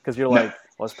winning, because you're like,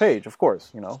 well, it's Paige, of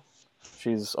course, you know,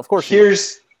 she's of course.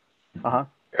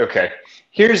 Okay.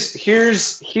 Here's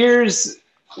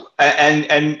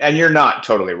and you're not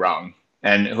totally wrong.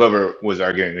 And whoever was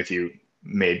arguing with you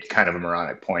made kind of a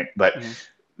moronic point. But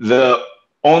the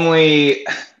only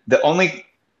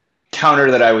counter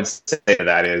that I would say to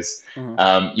that is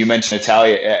you mentioned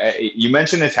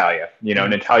Natalya. You know,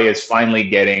 Natalya is finally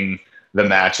getting the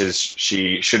matches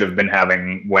she should have been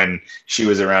having when she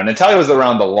was around. Natalya was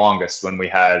around the longest when we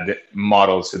had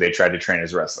models who they tried to train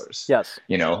as wrestlers. Yes.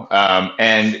 You know,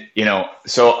 and, you know,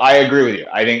 so I agree with you.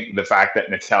 I think the fact that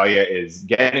Natalya is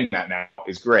getting that now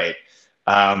is great.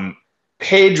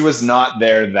 Paige was not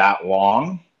there that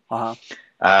long.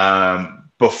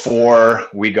 before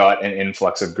we got an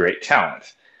influx of great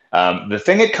talent. The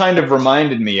thing it kind of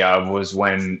reminded me of was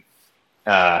when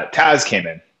Taz came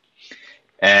in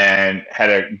and had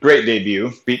a great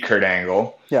debut, beat Kurt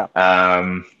Angle. Yeah.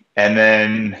 And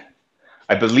then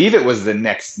I believe it was the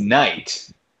next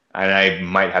night, and I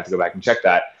might have to go back and check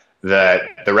that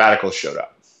the Radicals showed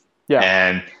up. Yeah.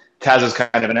 And Taz was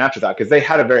kind of an afterthought because they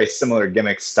had a very similar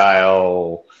gimmick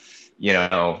style,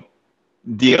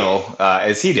 deal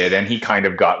as he did, and he kind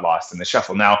of got lost in the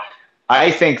shuffle. Now, I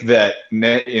think that,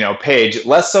 Paige,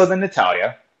 less so than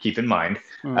Natalya, keep in mind,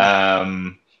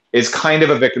 is kind of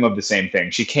a victim of the same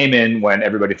thing. She came in when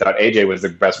everybody thought AJ was the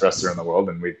best wrestler in the world,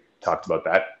 and we talked about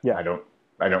that. Yeah.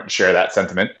 I don't share that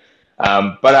sentiment.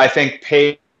 But I think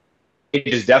Paige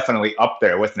is definitely up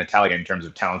there with Natalya in terms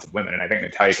of talented women, and I think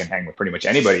Natalya can hang with pretty much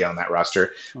anybody on that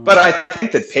roster. But I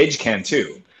think that Paige can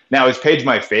too. Now, is Paige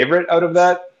my favorite out of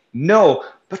that? No,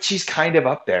 but she's kind of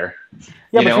up there.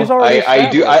 Yeah, but she's already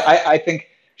established. I think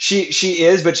she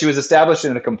is, but she was established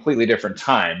in a completely different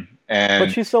time, and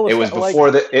but she's still it was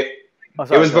before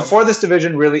before this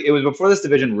division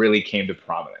really came to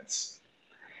prominence.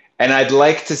 And I'd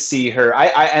like to see her.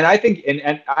 I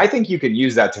think you can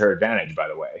use that to her advantage. By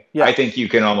the way, yeah. I think you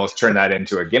can almost turn that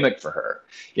into a gimmick for her.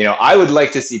 I would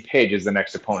like to see Paige as the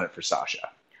next opponent for Sasha.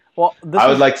 Well, I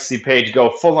would like to see Paige go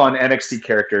full on NXT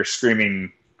character,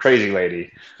 screaming crazy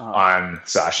lady on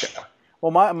Sasha.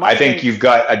 Well, I think you've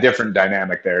got a different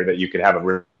dynamic there that you could have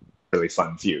a really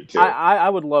fun feud too. I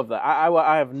would love that.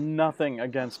 I have nothing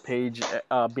against Paige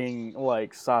being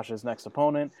like Sasha's next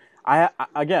opponent. I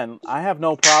have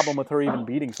no problem with her even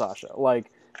beating Sasha.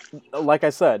 Like I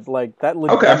said, like that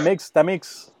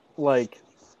makes like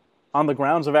on the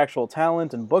grounds of actual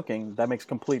talent and booking, that makes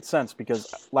complete sense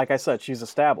because, like I said, she's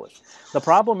established. The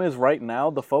problem is right now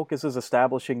the focus is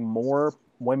establishing more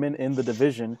women in the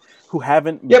division who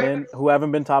haven't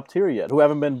been top tier yet, who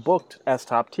haven't been booked as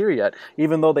top tier yet,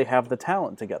 even though they have the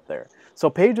talent to get there. So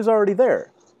Paige is already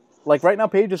there. Like right now,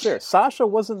 Paige is there. Sasha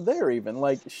wasn't there even.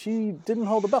 Like she didn't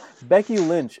hold the belt. Becky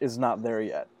Lynch is not there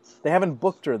yet. They haven't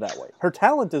booked her that way. Her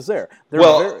talent is there.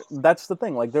 That's the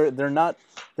thing. Like they're not.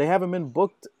 They haven't been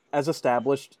booked as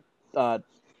established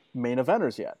main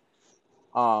eventers yet.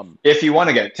 If you want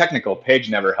to get technical, Paige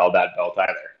never held that belt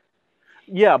either.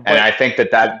 Yeah, but, and I think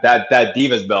that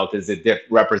Divas belt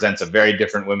represents a very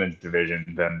different women's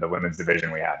division than the women's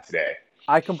division we have today.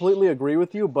 I completely agree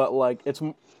with you, but like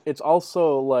it's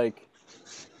also like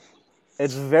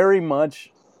it's very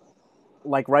much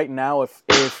like right now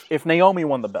if Naomi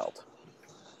won the belt,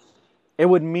 it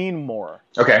would mean more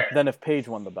than if Paige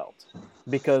won the belt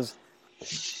because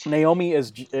Naomi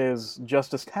is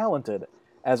just as talented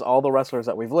as all the wrestlers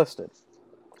that we've listed.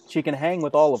 She can hang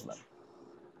with all of them.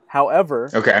 However,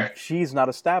 she's not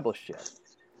established yet.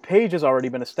 Paige has already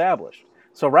been established.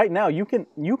 So right now, you can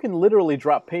literally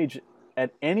drop Paige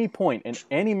at any point in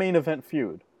any main event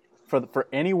feud for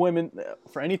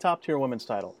any top tier women's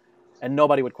title, and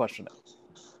nobody would question it.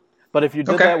 But if you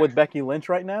did that with Becky Lynch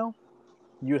right now,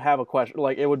 you'd have a question.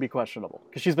 Like it would be questionable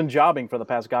because she's been jobbing for the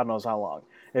past God knows how long.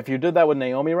 If you did that with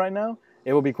Naomi right now,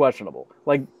 it would be questionable.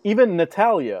 Like even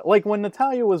Natalya, like when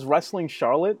Natalya was wrestling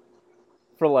Charlotte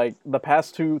for like the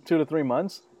past 2 to 3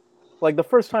 months, like the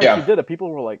first time she did it, people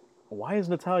were like, "Why is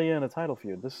Natalya in a title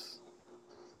feud? This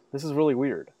is really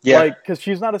weird." Yeah, like because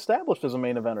she's not established as a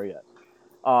main eventer yet,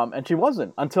 and she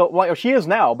wasn't until she is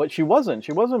now, but she wasn't.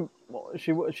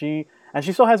 And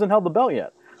she still hasn't held the belt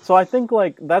yet. So I think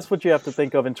like that's what you have to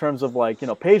think of in terms of like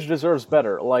Paige deserves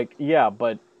better. Like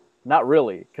but not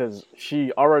really, because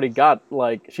she's already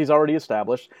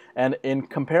established, and in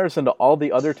comparison to all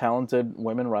the other talented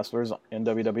women wrestlers in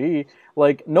WWE,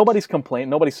 like nobody's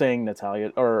saying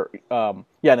Natalya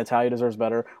Natalya deserves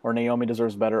better, or Naomi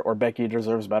deserves better, or Becky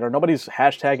deserves better. Nobody's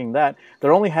hashtagging that.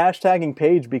 They're only hashtagging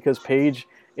Paige because Paige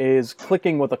is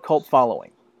clicking with a cult following,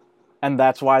 and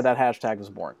that's why that hashtag is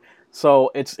born.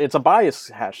 So it's a biased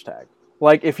hashtag.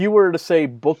 Like if you were to say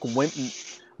book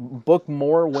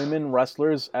more women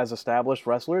wrestlers as established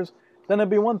wrestlers, then it'd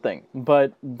be one thing.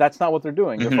 But that's not what they're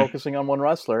doing. They're focusing on one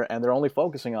wrestler, and they're only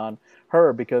focusing on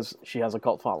her because she has a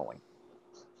cult following.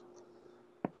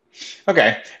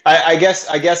 Okay, I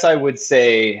guess I would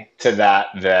say to that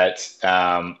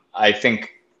I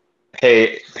think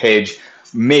Paige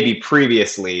maybe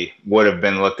previously would have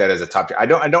been looked at as a top tier. I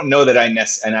don't know that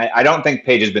I don't think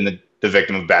Paige has been the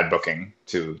victim of bad booking,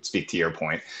 to speak to your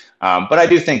point. But I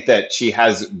do think that she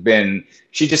has been,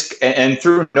 and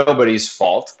through nobody's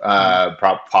fault,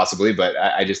 possibly, but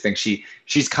I just think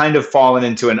she's kind of fallen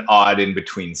into an odd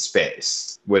in-between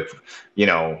space with,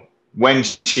 when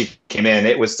she came in,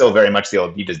 it was still very much the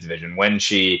old Divas division. When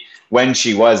she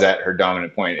was at her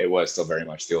dominant point, it was still very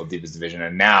much the old Divas division.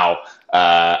 And now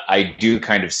I do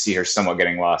kind of see her somewhat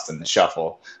getting lost in the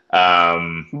shuffle.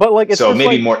 But like, it's so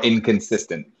maybe like, more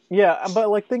inconsistent. Yeah, but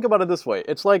like, think about it this way.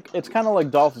 It's kind of like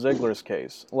Dolph Ziggler's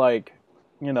case. Like,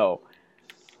 you know,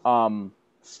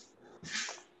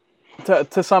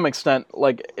 to some extent,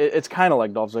 like it's kind of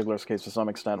like Dolph Ziggler's case to some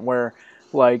extent, where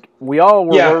like we all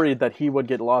were worried that he would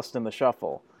get lost in the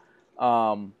shuffle,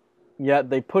 yet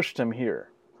they pushed him here.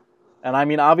 And I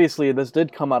mean, obviously, this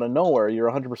did come out of nowhere.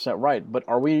 You're 100% right. But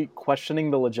are we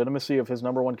questioning the legitimacy of his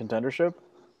number one contendership?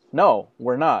 No,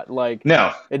 we're not. Like,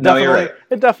 no, you're right.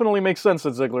 It definitely makes sense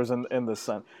that Ziggler's in this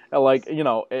sense. Like, you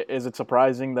know, is it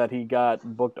surprising that he got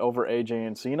booked over AJ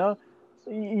and Cena?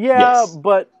 Yeah, yes.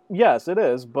 But yes, it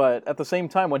is. But at the same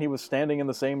time, when he was standing in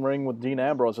the same ring with Dean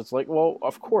Ambrose, it's like, well,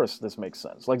 of course this makes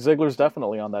sense. Like, Ziggler's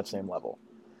definitely on that same level.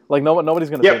 Like, nobody's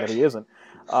going to say that he isn't.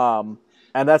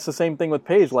 And that's the same thing with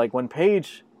Paige. Like, when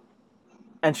Paige,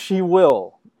 and she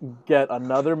will get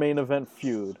another main event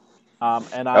feud.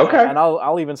 And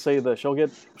I'll even say this: she'll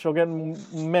get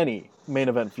many main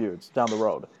event feuds down the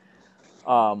road.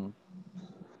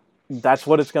 That's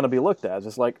what it's going to be looked at.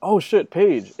 It's like, oh shit,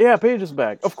 Paige. Yeah, Paige is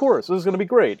back. Of course, this is going to be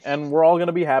great, and we're all going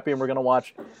to be happy, and we're going to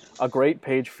watch a great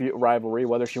Paige rivalry.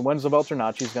 Whether she wins the belt or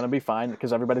not, she's going to be fine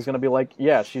because everybody's going to be like,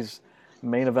 yeah, she's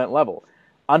main event level.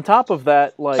 On top of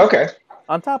that, I'm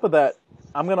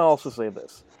going to also say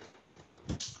this.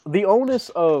 The onus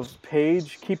of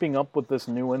Paige keeping up with this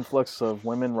new influx of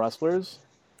women wrestlers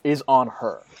is on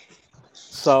her.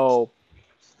 So,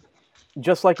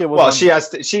 just like it was. Well, she has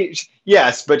to.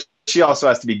 Yes, but she also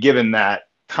has to be given that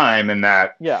time and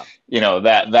that. Yeah. You know,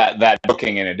 that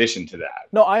booking in addition to that.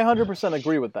 No, I 100%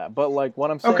 agree with that. But like,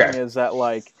 what I'm saying is that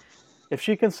like, if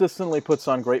she consistently puts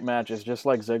on great matches, just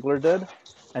like Ziggler did,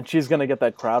 and she's gonna get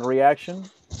that crowd reaction,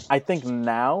 I think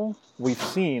now we've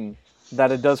seen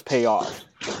that it does pay off.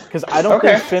 Because I don't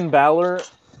think Finn Balor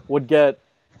would get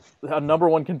a number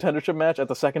one contendership match at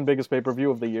the second biggest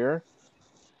pay-per-view of the year.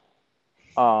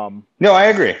 No, I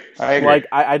agree. Like,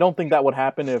 I don't think that would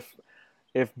happen if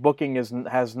booking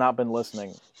has not been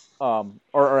listening,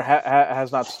 or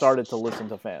has not started to listen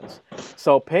to fans.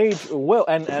 So Paige will,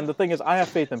 and the thing is, I have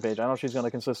faith in Paige. I know she's going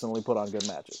to consistently put on good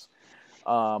matches.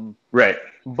 Right.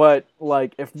 But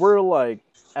like, if we're like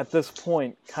at this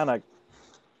point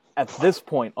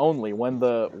only,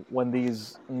 when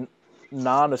these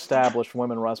non-established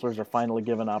women wrestlers are finally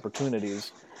given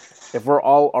opportunities, if we're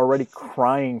all already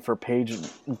crying for Paige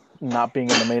not being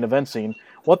in the main event scene,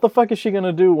 what the fuck is she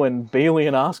gonna do when Bayley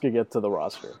and Asuka get to the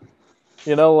roster?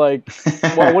 You know, like,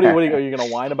 what are you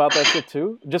gonna whine about that shit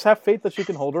too? Just have faith that she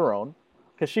can hold her own,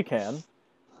 because she can.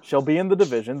 She'll be in the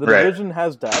division. The division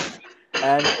has depth,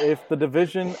 and if the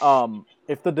division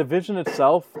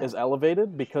itself is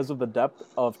elevated because of the depth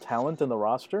of talent in the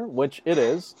roster, which it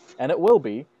is, and it will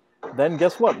be, then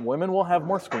guess what? Women will have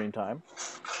more screen time,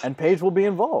 and Paige will be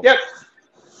involved. Yep.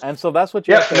 And so that's what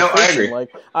you have to have I agree. Like,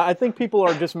 I think people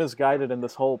are just misguided in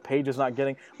this whole Paige is not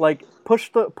getting, like, push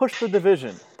the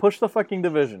division, push the fucking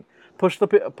division, push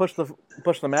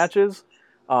the matches.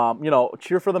 You know,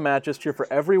 cheer for the matches, cheer for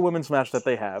every women's match that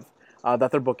they have,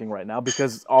 that they're booking right now,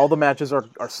 because all the matches are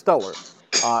stellar,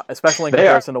 especially in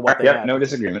comparison to what they had. No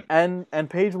disagreement. And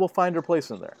Paige will find her place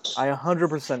in there. I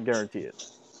 100% guarantee it.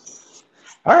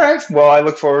 All right. Well, I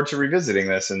look forward to revisiting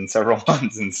this in several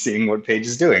months and seeing what Paige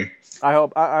is doing. I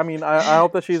hope. I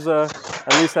hope that she's at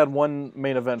least had one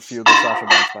main event feud with Sasha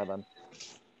Banks by then.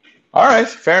 All right.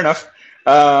 Fair enough.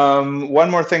 One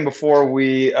more thing before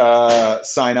we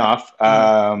sign off.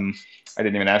 I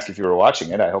didn't even ask if you were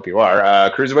watching it. I hope you are.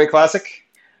 Cruiserweight Classic?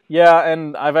 Yeah,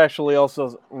 and I've actually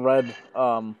also read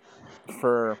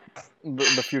for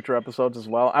the future episodes as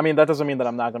well. I mean, that doesn't mean that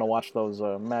I'm not going to watch those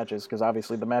matches, because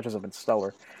obviously the matches have been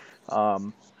stellar.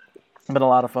 Been a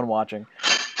lot of fun watching.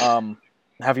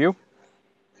 Have you?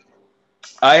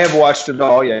 I have watched it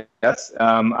all, yes.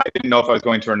 I didn't know if I was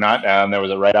going to or not. There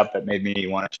was a write-up that made me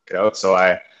want to check it out, so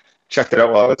I checked it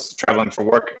out while I was traveling for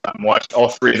work. Watched all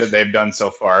three that they've done so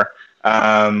far.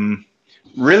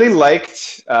 Really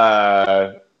liked.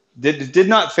 Did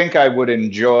not think I would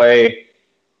enjoy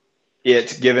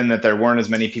it, given that there weren't as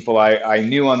many people I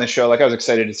knew on the show. Like, I was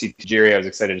excited to see Tajiri. I was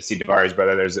excited to see Daivari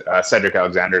brother. There's Cedric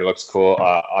Alexander. Looks cool.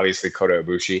 Obviously, Kota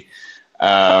Ibushi.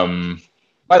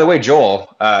 By the way,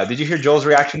 Joel, did you hear Joel's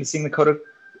reaction to seeing the Kota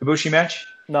Ibushi match?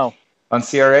 No. On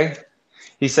CRA?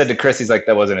 He said to Chris, he's like,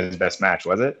 that wasn't his best match,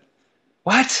 was it?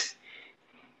 What?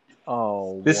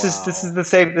 Oh, This is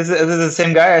the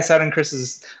same guy. I sat in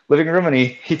Chris's living room, and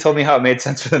he told me how it made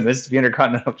sense for the Miz to be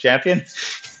Intercontinental Champion.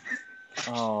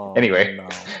 Oh, Anyway, no.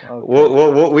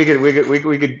 Okay.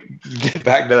 we could get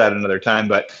back to that another time,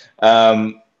 but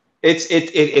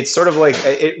it's sort of like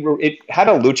it had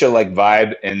a lucha like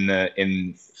vibe in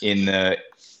the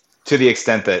to the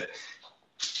extent that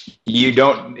you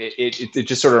don't it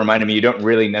just sort of reminded me you don't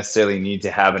really necessarily need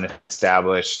to have an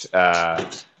established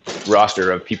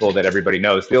roster of people that everybody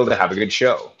knows to be able to have a good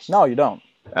show. No, you don't.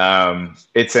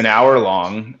 It's an hour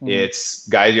long. It's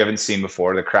guys you haven't seen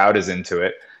before. The crowd is into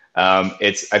it. I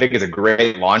think it's a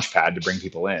great launch pad to bring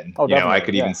people in. Oh, I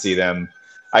could even see them.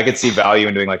 I could see value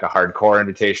in doing like a hardcore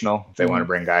invitational if they want to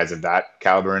bring guys of that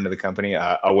caliber into the company.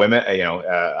 A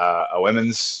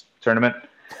women's tournament.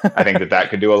 I think that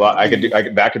could do a lot.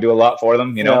 That could do a lot for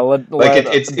them. Let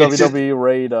it's WWE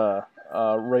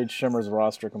raid Shimmer's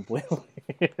roster completely.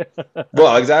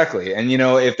 Well, exactly. And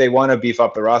if they want to beef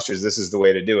up the rosters, this is the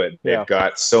way to do it. They've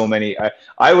got so many.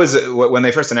 I was when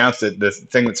they first announced it, the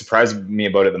thing that surprised me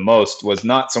about it the most was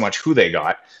not so much who they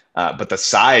got, but the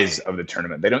size of the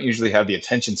tournament. They don't usually have the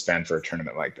attention span for a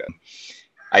tournament like that.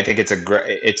 I think it's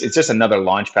it's just another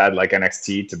launch pad like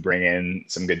NXT to bring in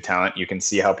some good talent. You can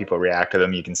see how people react to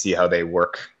them. You can see how they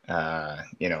work.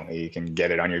 You can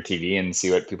get it on your TV and see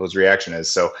what people's reaction is.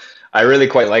 So I really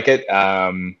quite like it.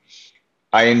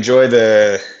 I enjoy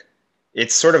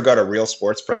it's sort of got a real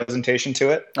sports presentation to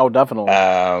it. Oh, definitely.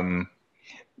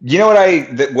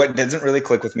 What doesn't really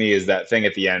click with me is that thing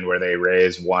at the end where they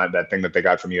raise that thing that they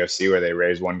got from UFC where they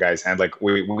raise one guy's hand. Like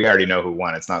we already know who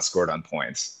won. It's not scored on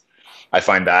points. I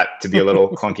find that to be a little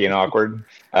clunky and awkward.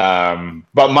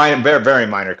 But very, very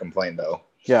minor complaint though.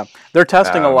 Yeah, they're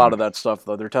testing a lot of that stuff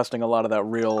though. They're testing a lot of that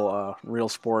real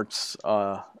sports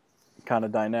kind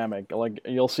of dynamic. Like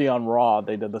you'll see on Raw,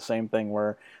 they did the same thing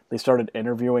where they started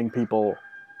interviewing people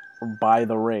by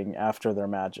the ring after their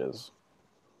matches.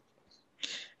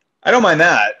 I don't mind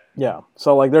that. Yeah,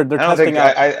 so like they're testing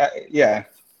out. Yeah.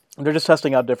 They're just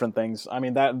testing out different things. I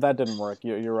mean that didn't work.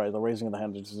 You're right. The raising of the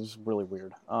hand is really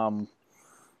weird.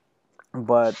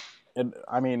 But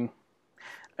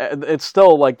it's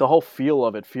still like the whole feel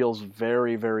of it feels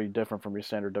very, very different from your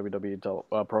standard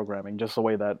WWE programming, just the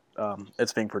way that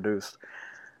it's being produced.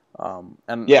 And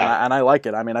I like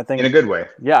it. I mean, I think in a good way.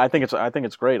 Yeah, I think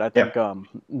it's great. I think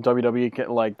WWE can,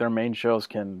 like their main shows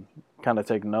can kind of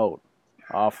take note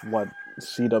off what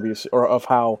CWC or of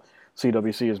how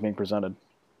CWC is being presented.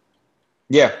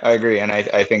 Yeah, I agree, and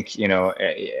I think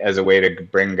as a way to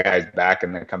bring guys back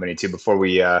in the company too. Before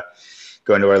we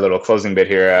go into our little closing bit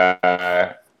here,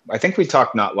 I think we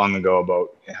talked not long ago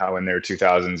about how in their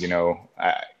 2000s,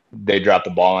 they dropped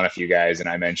the ball on a few guys, and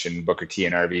I mentioned Booker T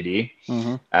and RVD.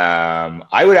 Mm-hmm.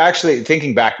 I would actually,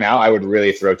 thinking back now, I would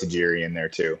really throw Tajiri in there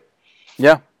too.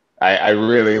 Yeah, I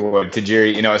really would.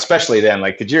 Tajiri, especially then,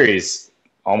 like Tajiri's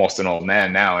almost an old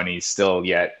man now, and he's still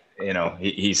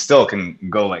he still can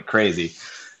go like crazy.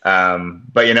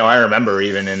 But I remember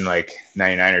even in like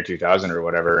 99 or 2000 or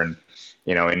whatever, and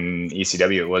in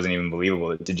ECW, it wasn't even believable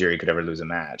that Tajiri could ever lose a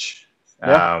match.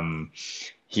 Yeah.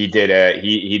 He did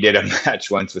a match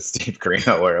once with Steve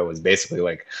Corino where it was basically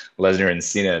like Lesnar and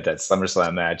Cena at that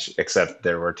SummerSlam match, except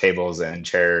there were tables and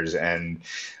chairs and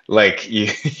like he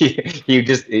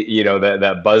just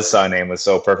that buzzsaw name was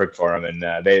so perfect for him, and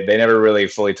they never really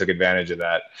fully took advantage of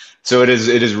that. So it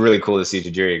is really cool to see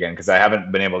Tajiri again because I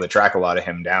haven't been able to track a lot of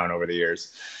him down over the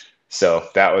years. So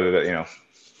that was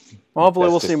Well, hopefully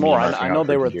we'll see more. I know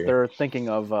they're thinking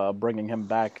of bringing him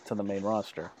back to the main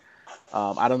roster.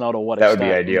 I don't know to what extent. That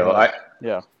would be ideal.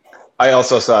 Yeah. I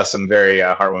also saw some very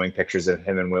heartwarming pictures of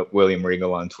him and William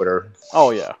Regal on Twitter.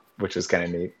 Oh yeah, which was kind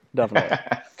of neat. Definitely.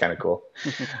 Kind of cool.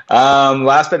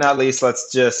 Last but not least,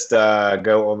 let's just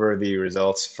go over the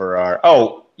results for our.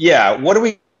 Oh yeah, what are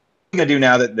we gonna do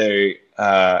now that they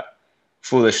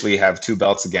foolishly have 2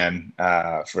 belts again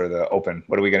for the Open?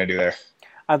 What are we gonna do there?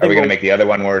 Are we going to make the other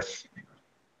one worth?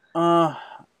 I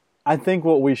think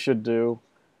what we should do.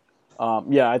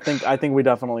 I think we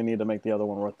definitely need to make the other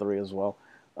one worth 3 as well.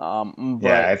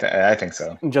 I think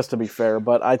so. Just to be fair,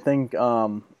 but I think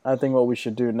what we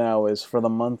should do now is for the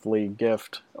monthly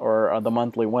gift or the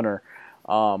monthly winner,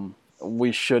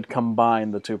 we should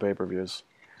combine the 2 pay-per-views.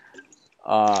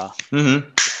 Mm-hmm.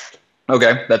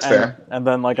 Okay, that's fair. And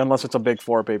then unless it's a big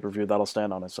 4 pay-per-view, that'll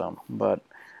stand on its own. But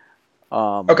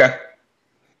okay.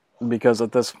 Because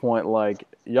at this point,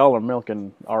 y'all are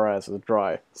milking our asses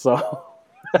dry. So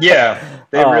yeah,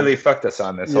 they really fucked us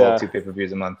on this whole 2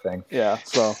 pay-per-views a month thing. Yeah,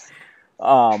 so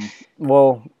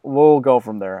we'll go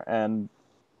from there, and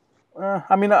we'll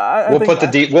put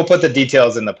the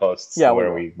details in the posts. Yeah,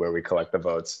 where we collect the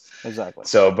votes. Exactly.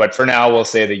 So, but for now, we'll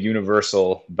say the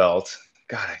Universal belt.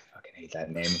 God, I fucking hate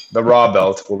that name. The Raw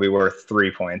belt will be worth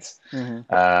 3 points.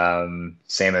 Mm-hmm.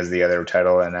 Same as the other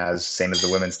title, and same as the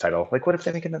women's title. Like, what if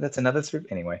they make that's another 3?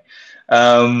 Anyway.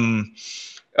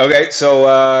 Okay,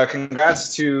 so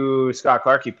congrats to Scott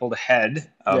Clark. He pulled ahead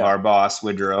of our boss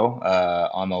Woodrow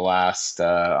on the last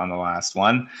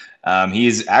one.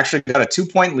 He's actually got a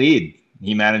 2-point lead.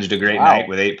 He managed a great night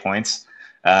with 8 points.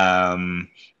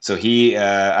 So he,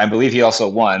 I believe he also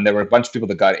won. There were a bunch of people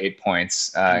that got 8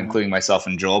 points, including myself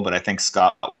and Joel, but I think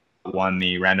Scott won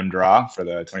the random draw for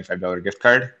the $25 gift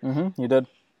card. Mm-hmm, you did.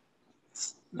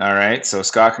 All right. So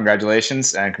Scott,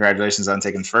 congratulations. And congratulations on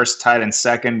taking first. Tied in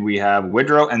second, we have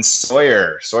Woodrow and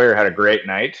Sawyer. Sawyer had a great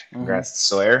night. Congrats to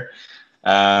Sawyer.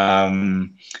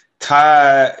 And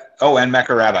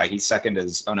Mecca Rabbi. He's second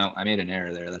as, oh no, I made an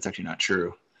error there. That's actually not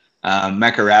true.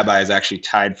 Mecca Rabbi is actually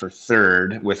tied for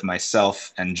third with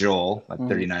myself and Joel at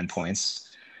 39 points.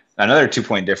 Another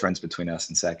 2-point difference between us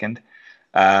and second.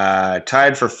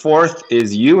 Tied for fourth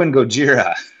is you and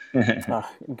Gojira.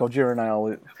 Gojira and I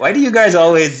always. Why do you guys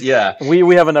always? Yeah,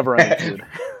 we have a never-ending feud.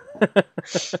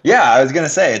 Yeah, I was gonna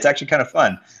say it's actually kind of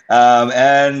fun.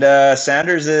 And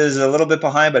Sanders is a little bit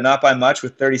behind, but not by much,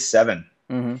 with 37.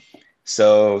 Mm-hmm.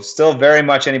 So still very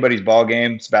much anybody's ball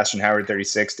game. Sebastian Howard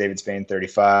 36, David Spain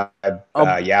 35,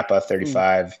 Yappa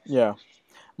 35. Yeah,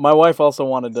 my wife also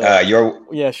wanted to.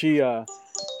 She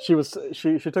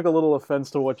took a little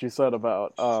offense to what you said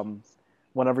about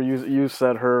whenever you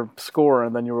said her score,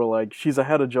 and then you were like, she's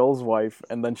ahead of Joel's wife,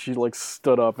 and then she like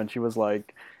stood up and she was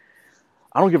like,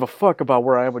 I don't give a fuck about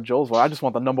where I am with Joel's wife. I just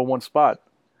want the number one spot.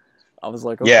 I was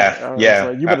like, okay. Yeah.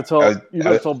 Like, you better tell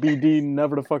BD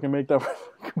never to fucking make that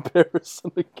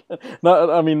comparison again.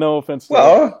 No offense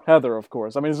to Heather, of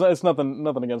course. I mean, it's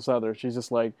nothing against Heather. She's just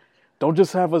like, don't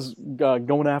just have us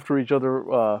going after each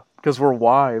other because we're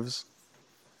wives.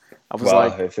 I was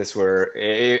like,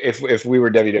 if we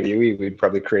were WWE, we'd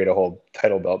probably create a whole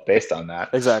title belt based on that.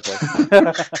 Exactly.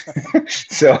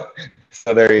 so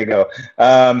there you go.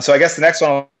 So I guess the next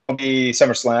one will be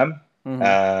SummerSlam.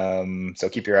 Mm-hmm. So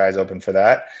keep your eyes open for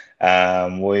that.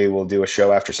 We will do a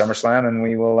show after SummerSlam, and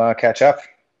we will catch up.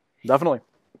 Definitely.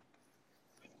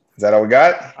 Is that all we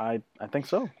got? I think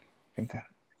so.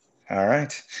 All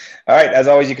right. As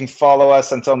always, you can follow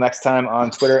us until next time on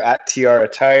Twitter at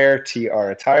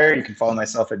TRAttire. You can follow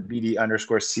myself at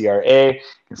BD_CRA. You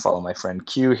can follow my friend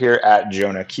Q here at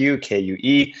Jonah Q,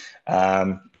 KUE.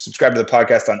 Subscribe to the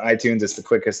podcast on iTunes. It's the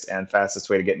quickest and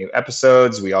fastest way to get new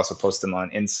episodes. We also post them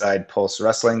on Inside Pulse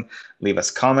Wrestling. Leave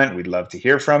us a comment. We'd love to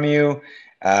hear from you.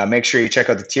 Make sure you check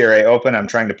out the TRA Open. I'm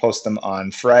trying to post them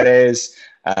on Fridays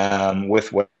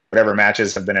with whatever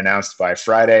matches have been announced by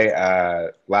Friday.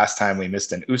 Last time we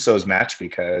missed an Usos match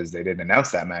because they didn't announce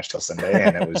that match till Sunday,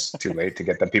 and it was too late to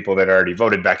get the people that already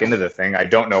voted back into the thing. I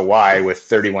don't know why, with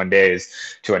 31 days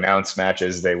to announce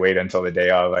matches, they wait until the day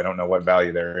of. I don't know what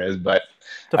value there is, but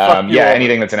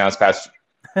anything that's announced past.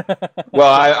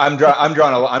 Well, I'm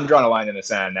drawing a line in the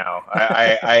sand now.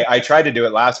 I tried to do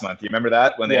it last month. You remember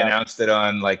that when they announced it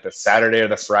on like the Saturday or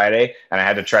the Friday, and I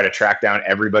had to try to track down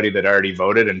everybody that already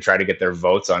voted and try to get their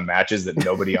votes on matches that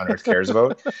nobody on earth cares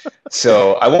about.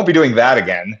 So I won't be doing that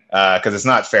again because it's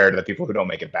not fair to the people who don't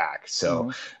make it back.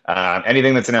 So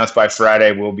anything that's announced by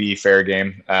Friday will be fair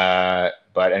game.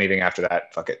 But anything after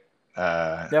that, fuck it.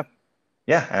 And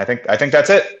I think that's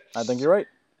it. I think you're right.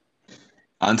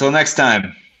 Until next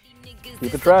time.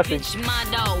 Keep it trashy.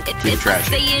 Keep it trashy.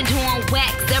 Staying on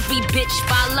wax, every bitch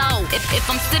follow. If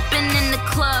I'm sipping in the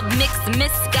club, mix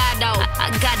Moscato.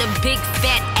 I got a big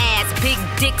fat ass, big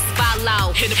dicks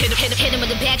follow. Hit him with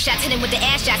the back shots, hit him with the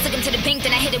ass shots. Took him to the bank,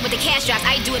 then I hit him with the cash drops.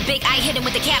 I do it big, I hit him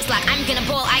with the caps lock. I'm gonna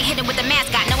ball, I hit him with the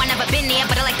mascot. No, I never been there,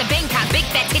 but I like the Bangkok. Big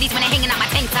fat titties when they hanging out my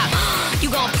tank top. You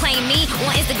gon' play me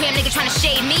on Instagram, nigga tryna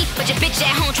shade me, but your bitch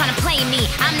at home tryna play me.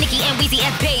 I'm Nicki and Weezy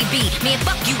F baby. Man,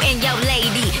 fuck you and your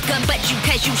lady. Gun butt you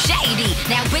cause you shady.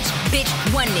 Now which bitch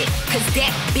won it? Cause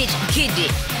that bitch get it.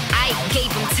 I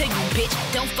gave them to you, bitch.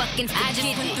 Don't fucking forget it.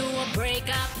 I just went through a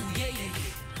breakup.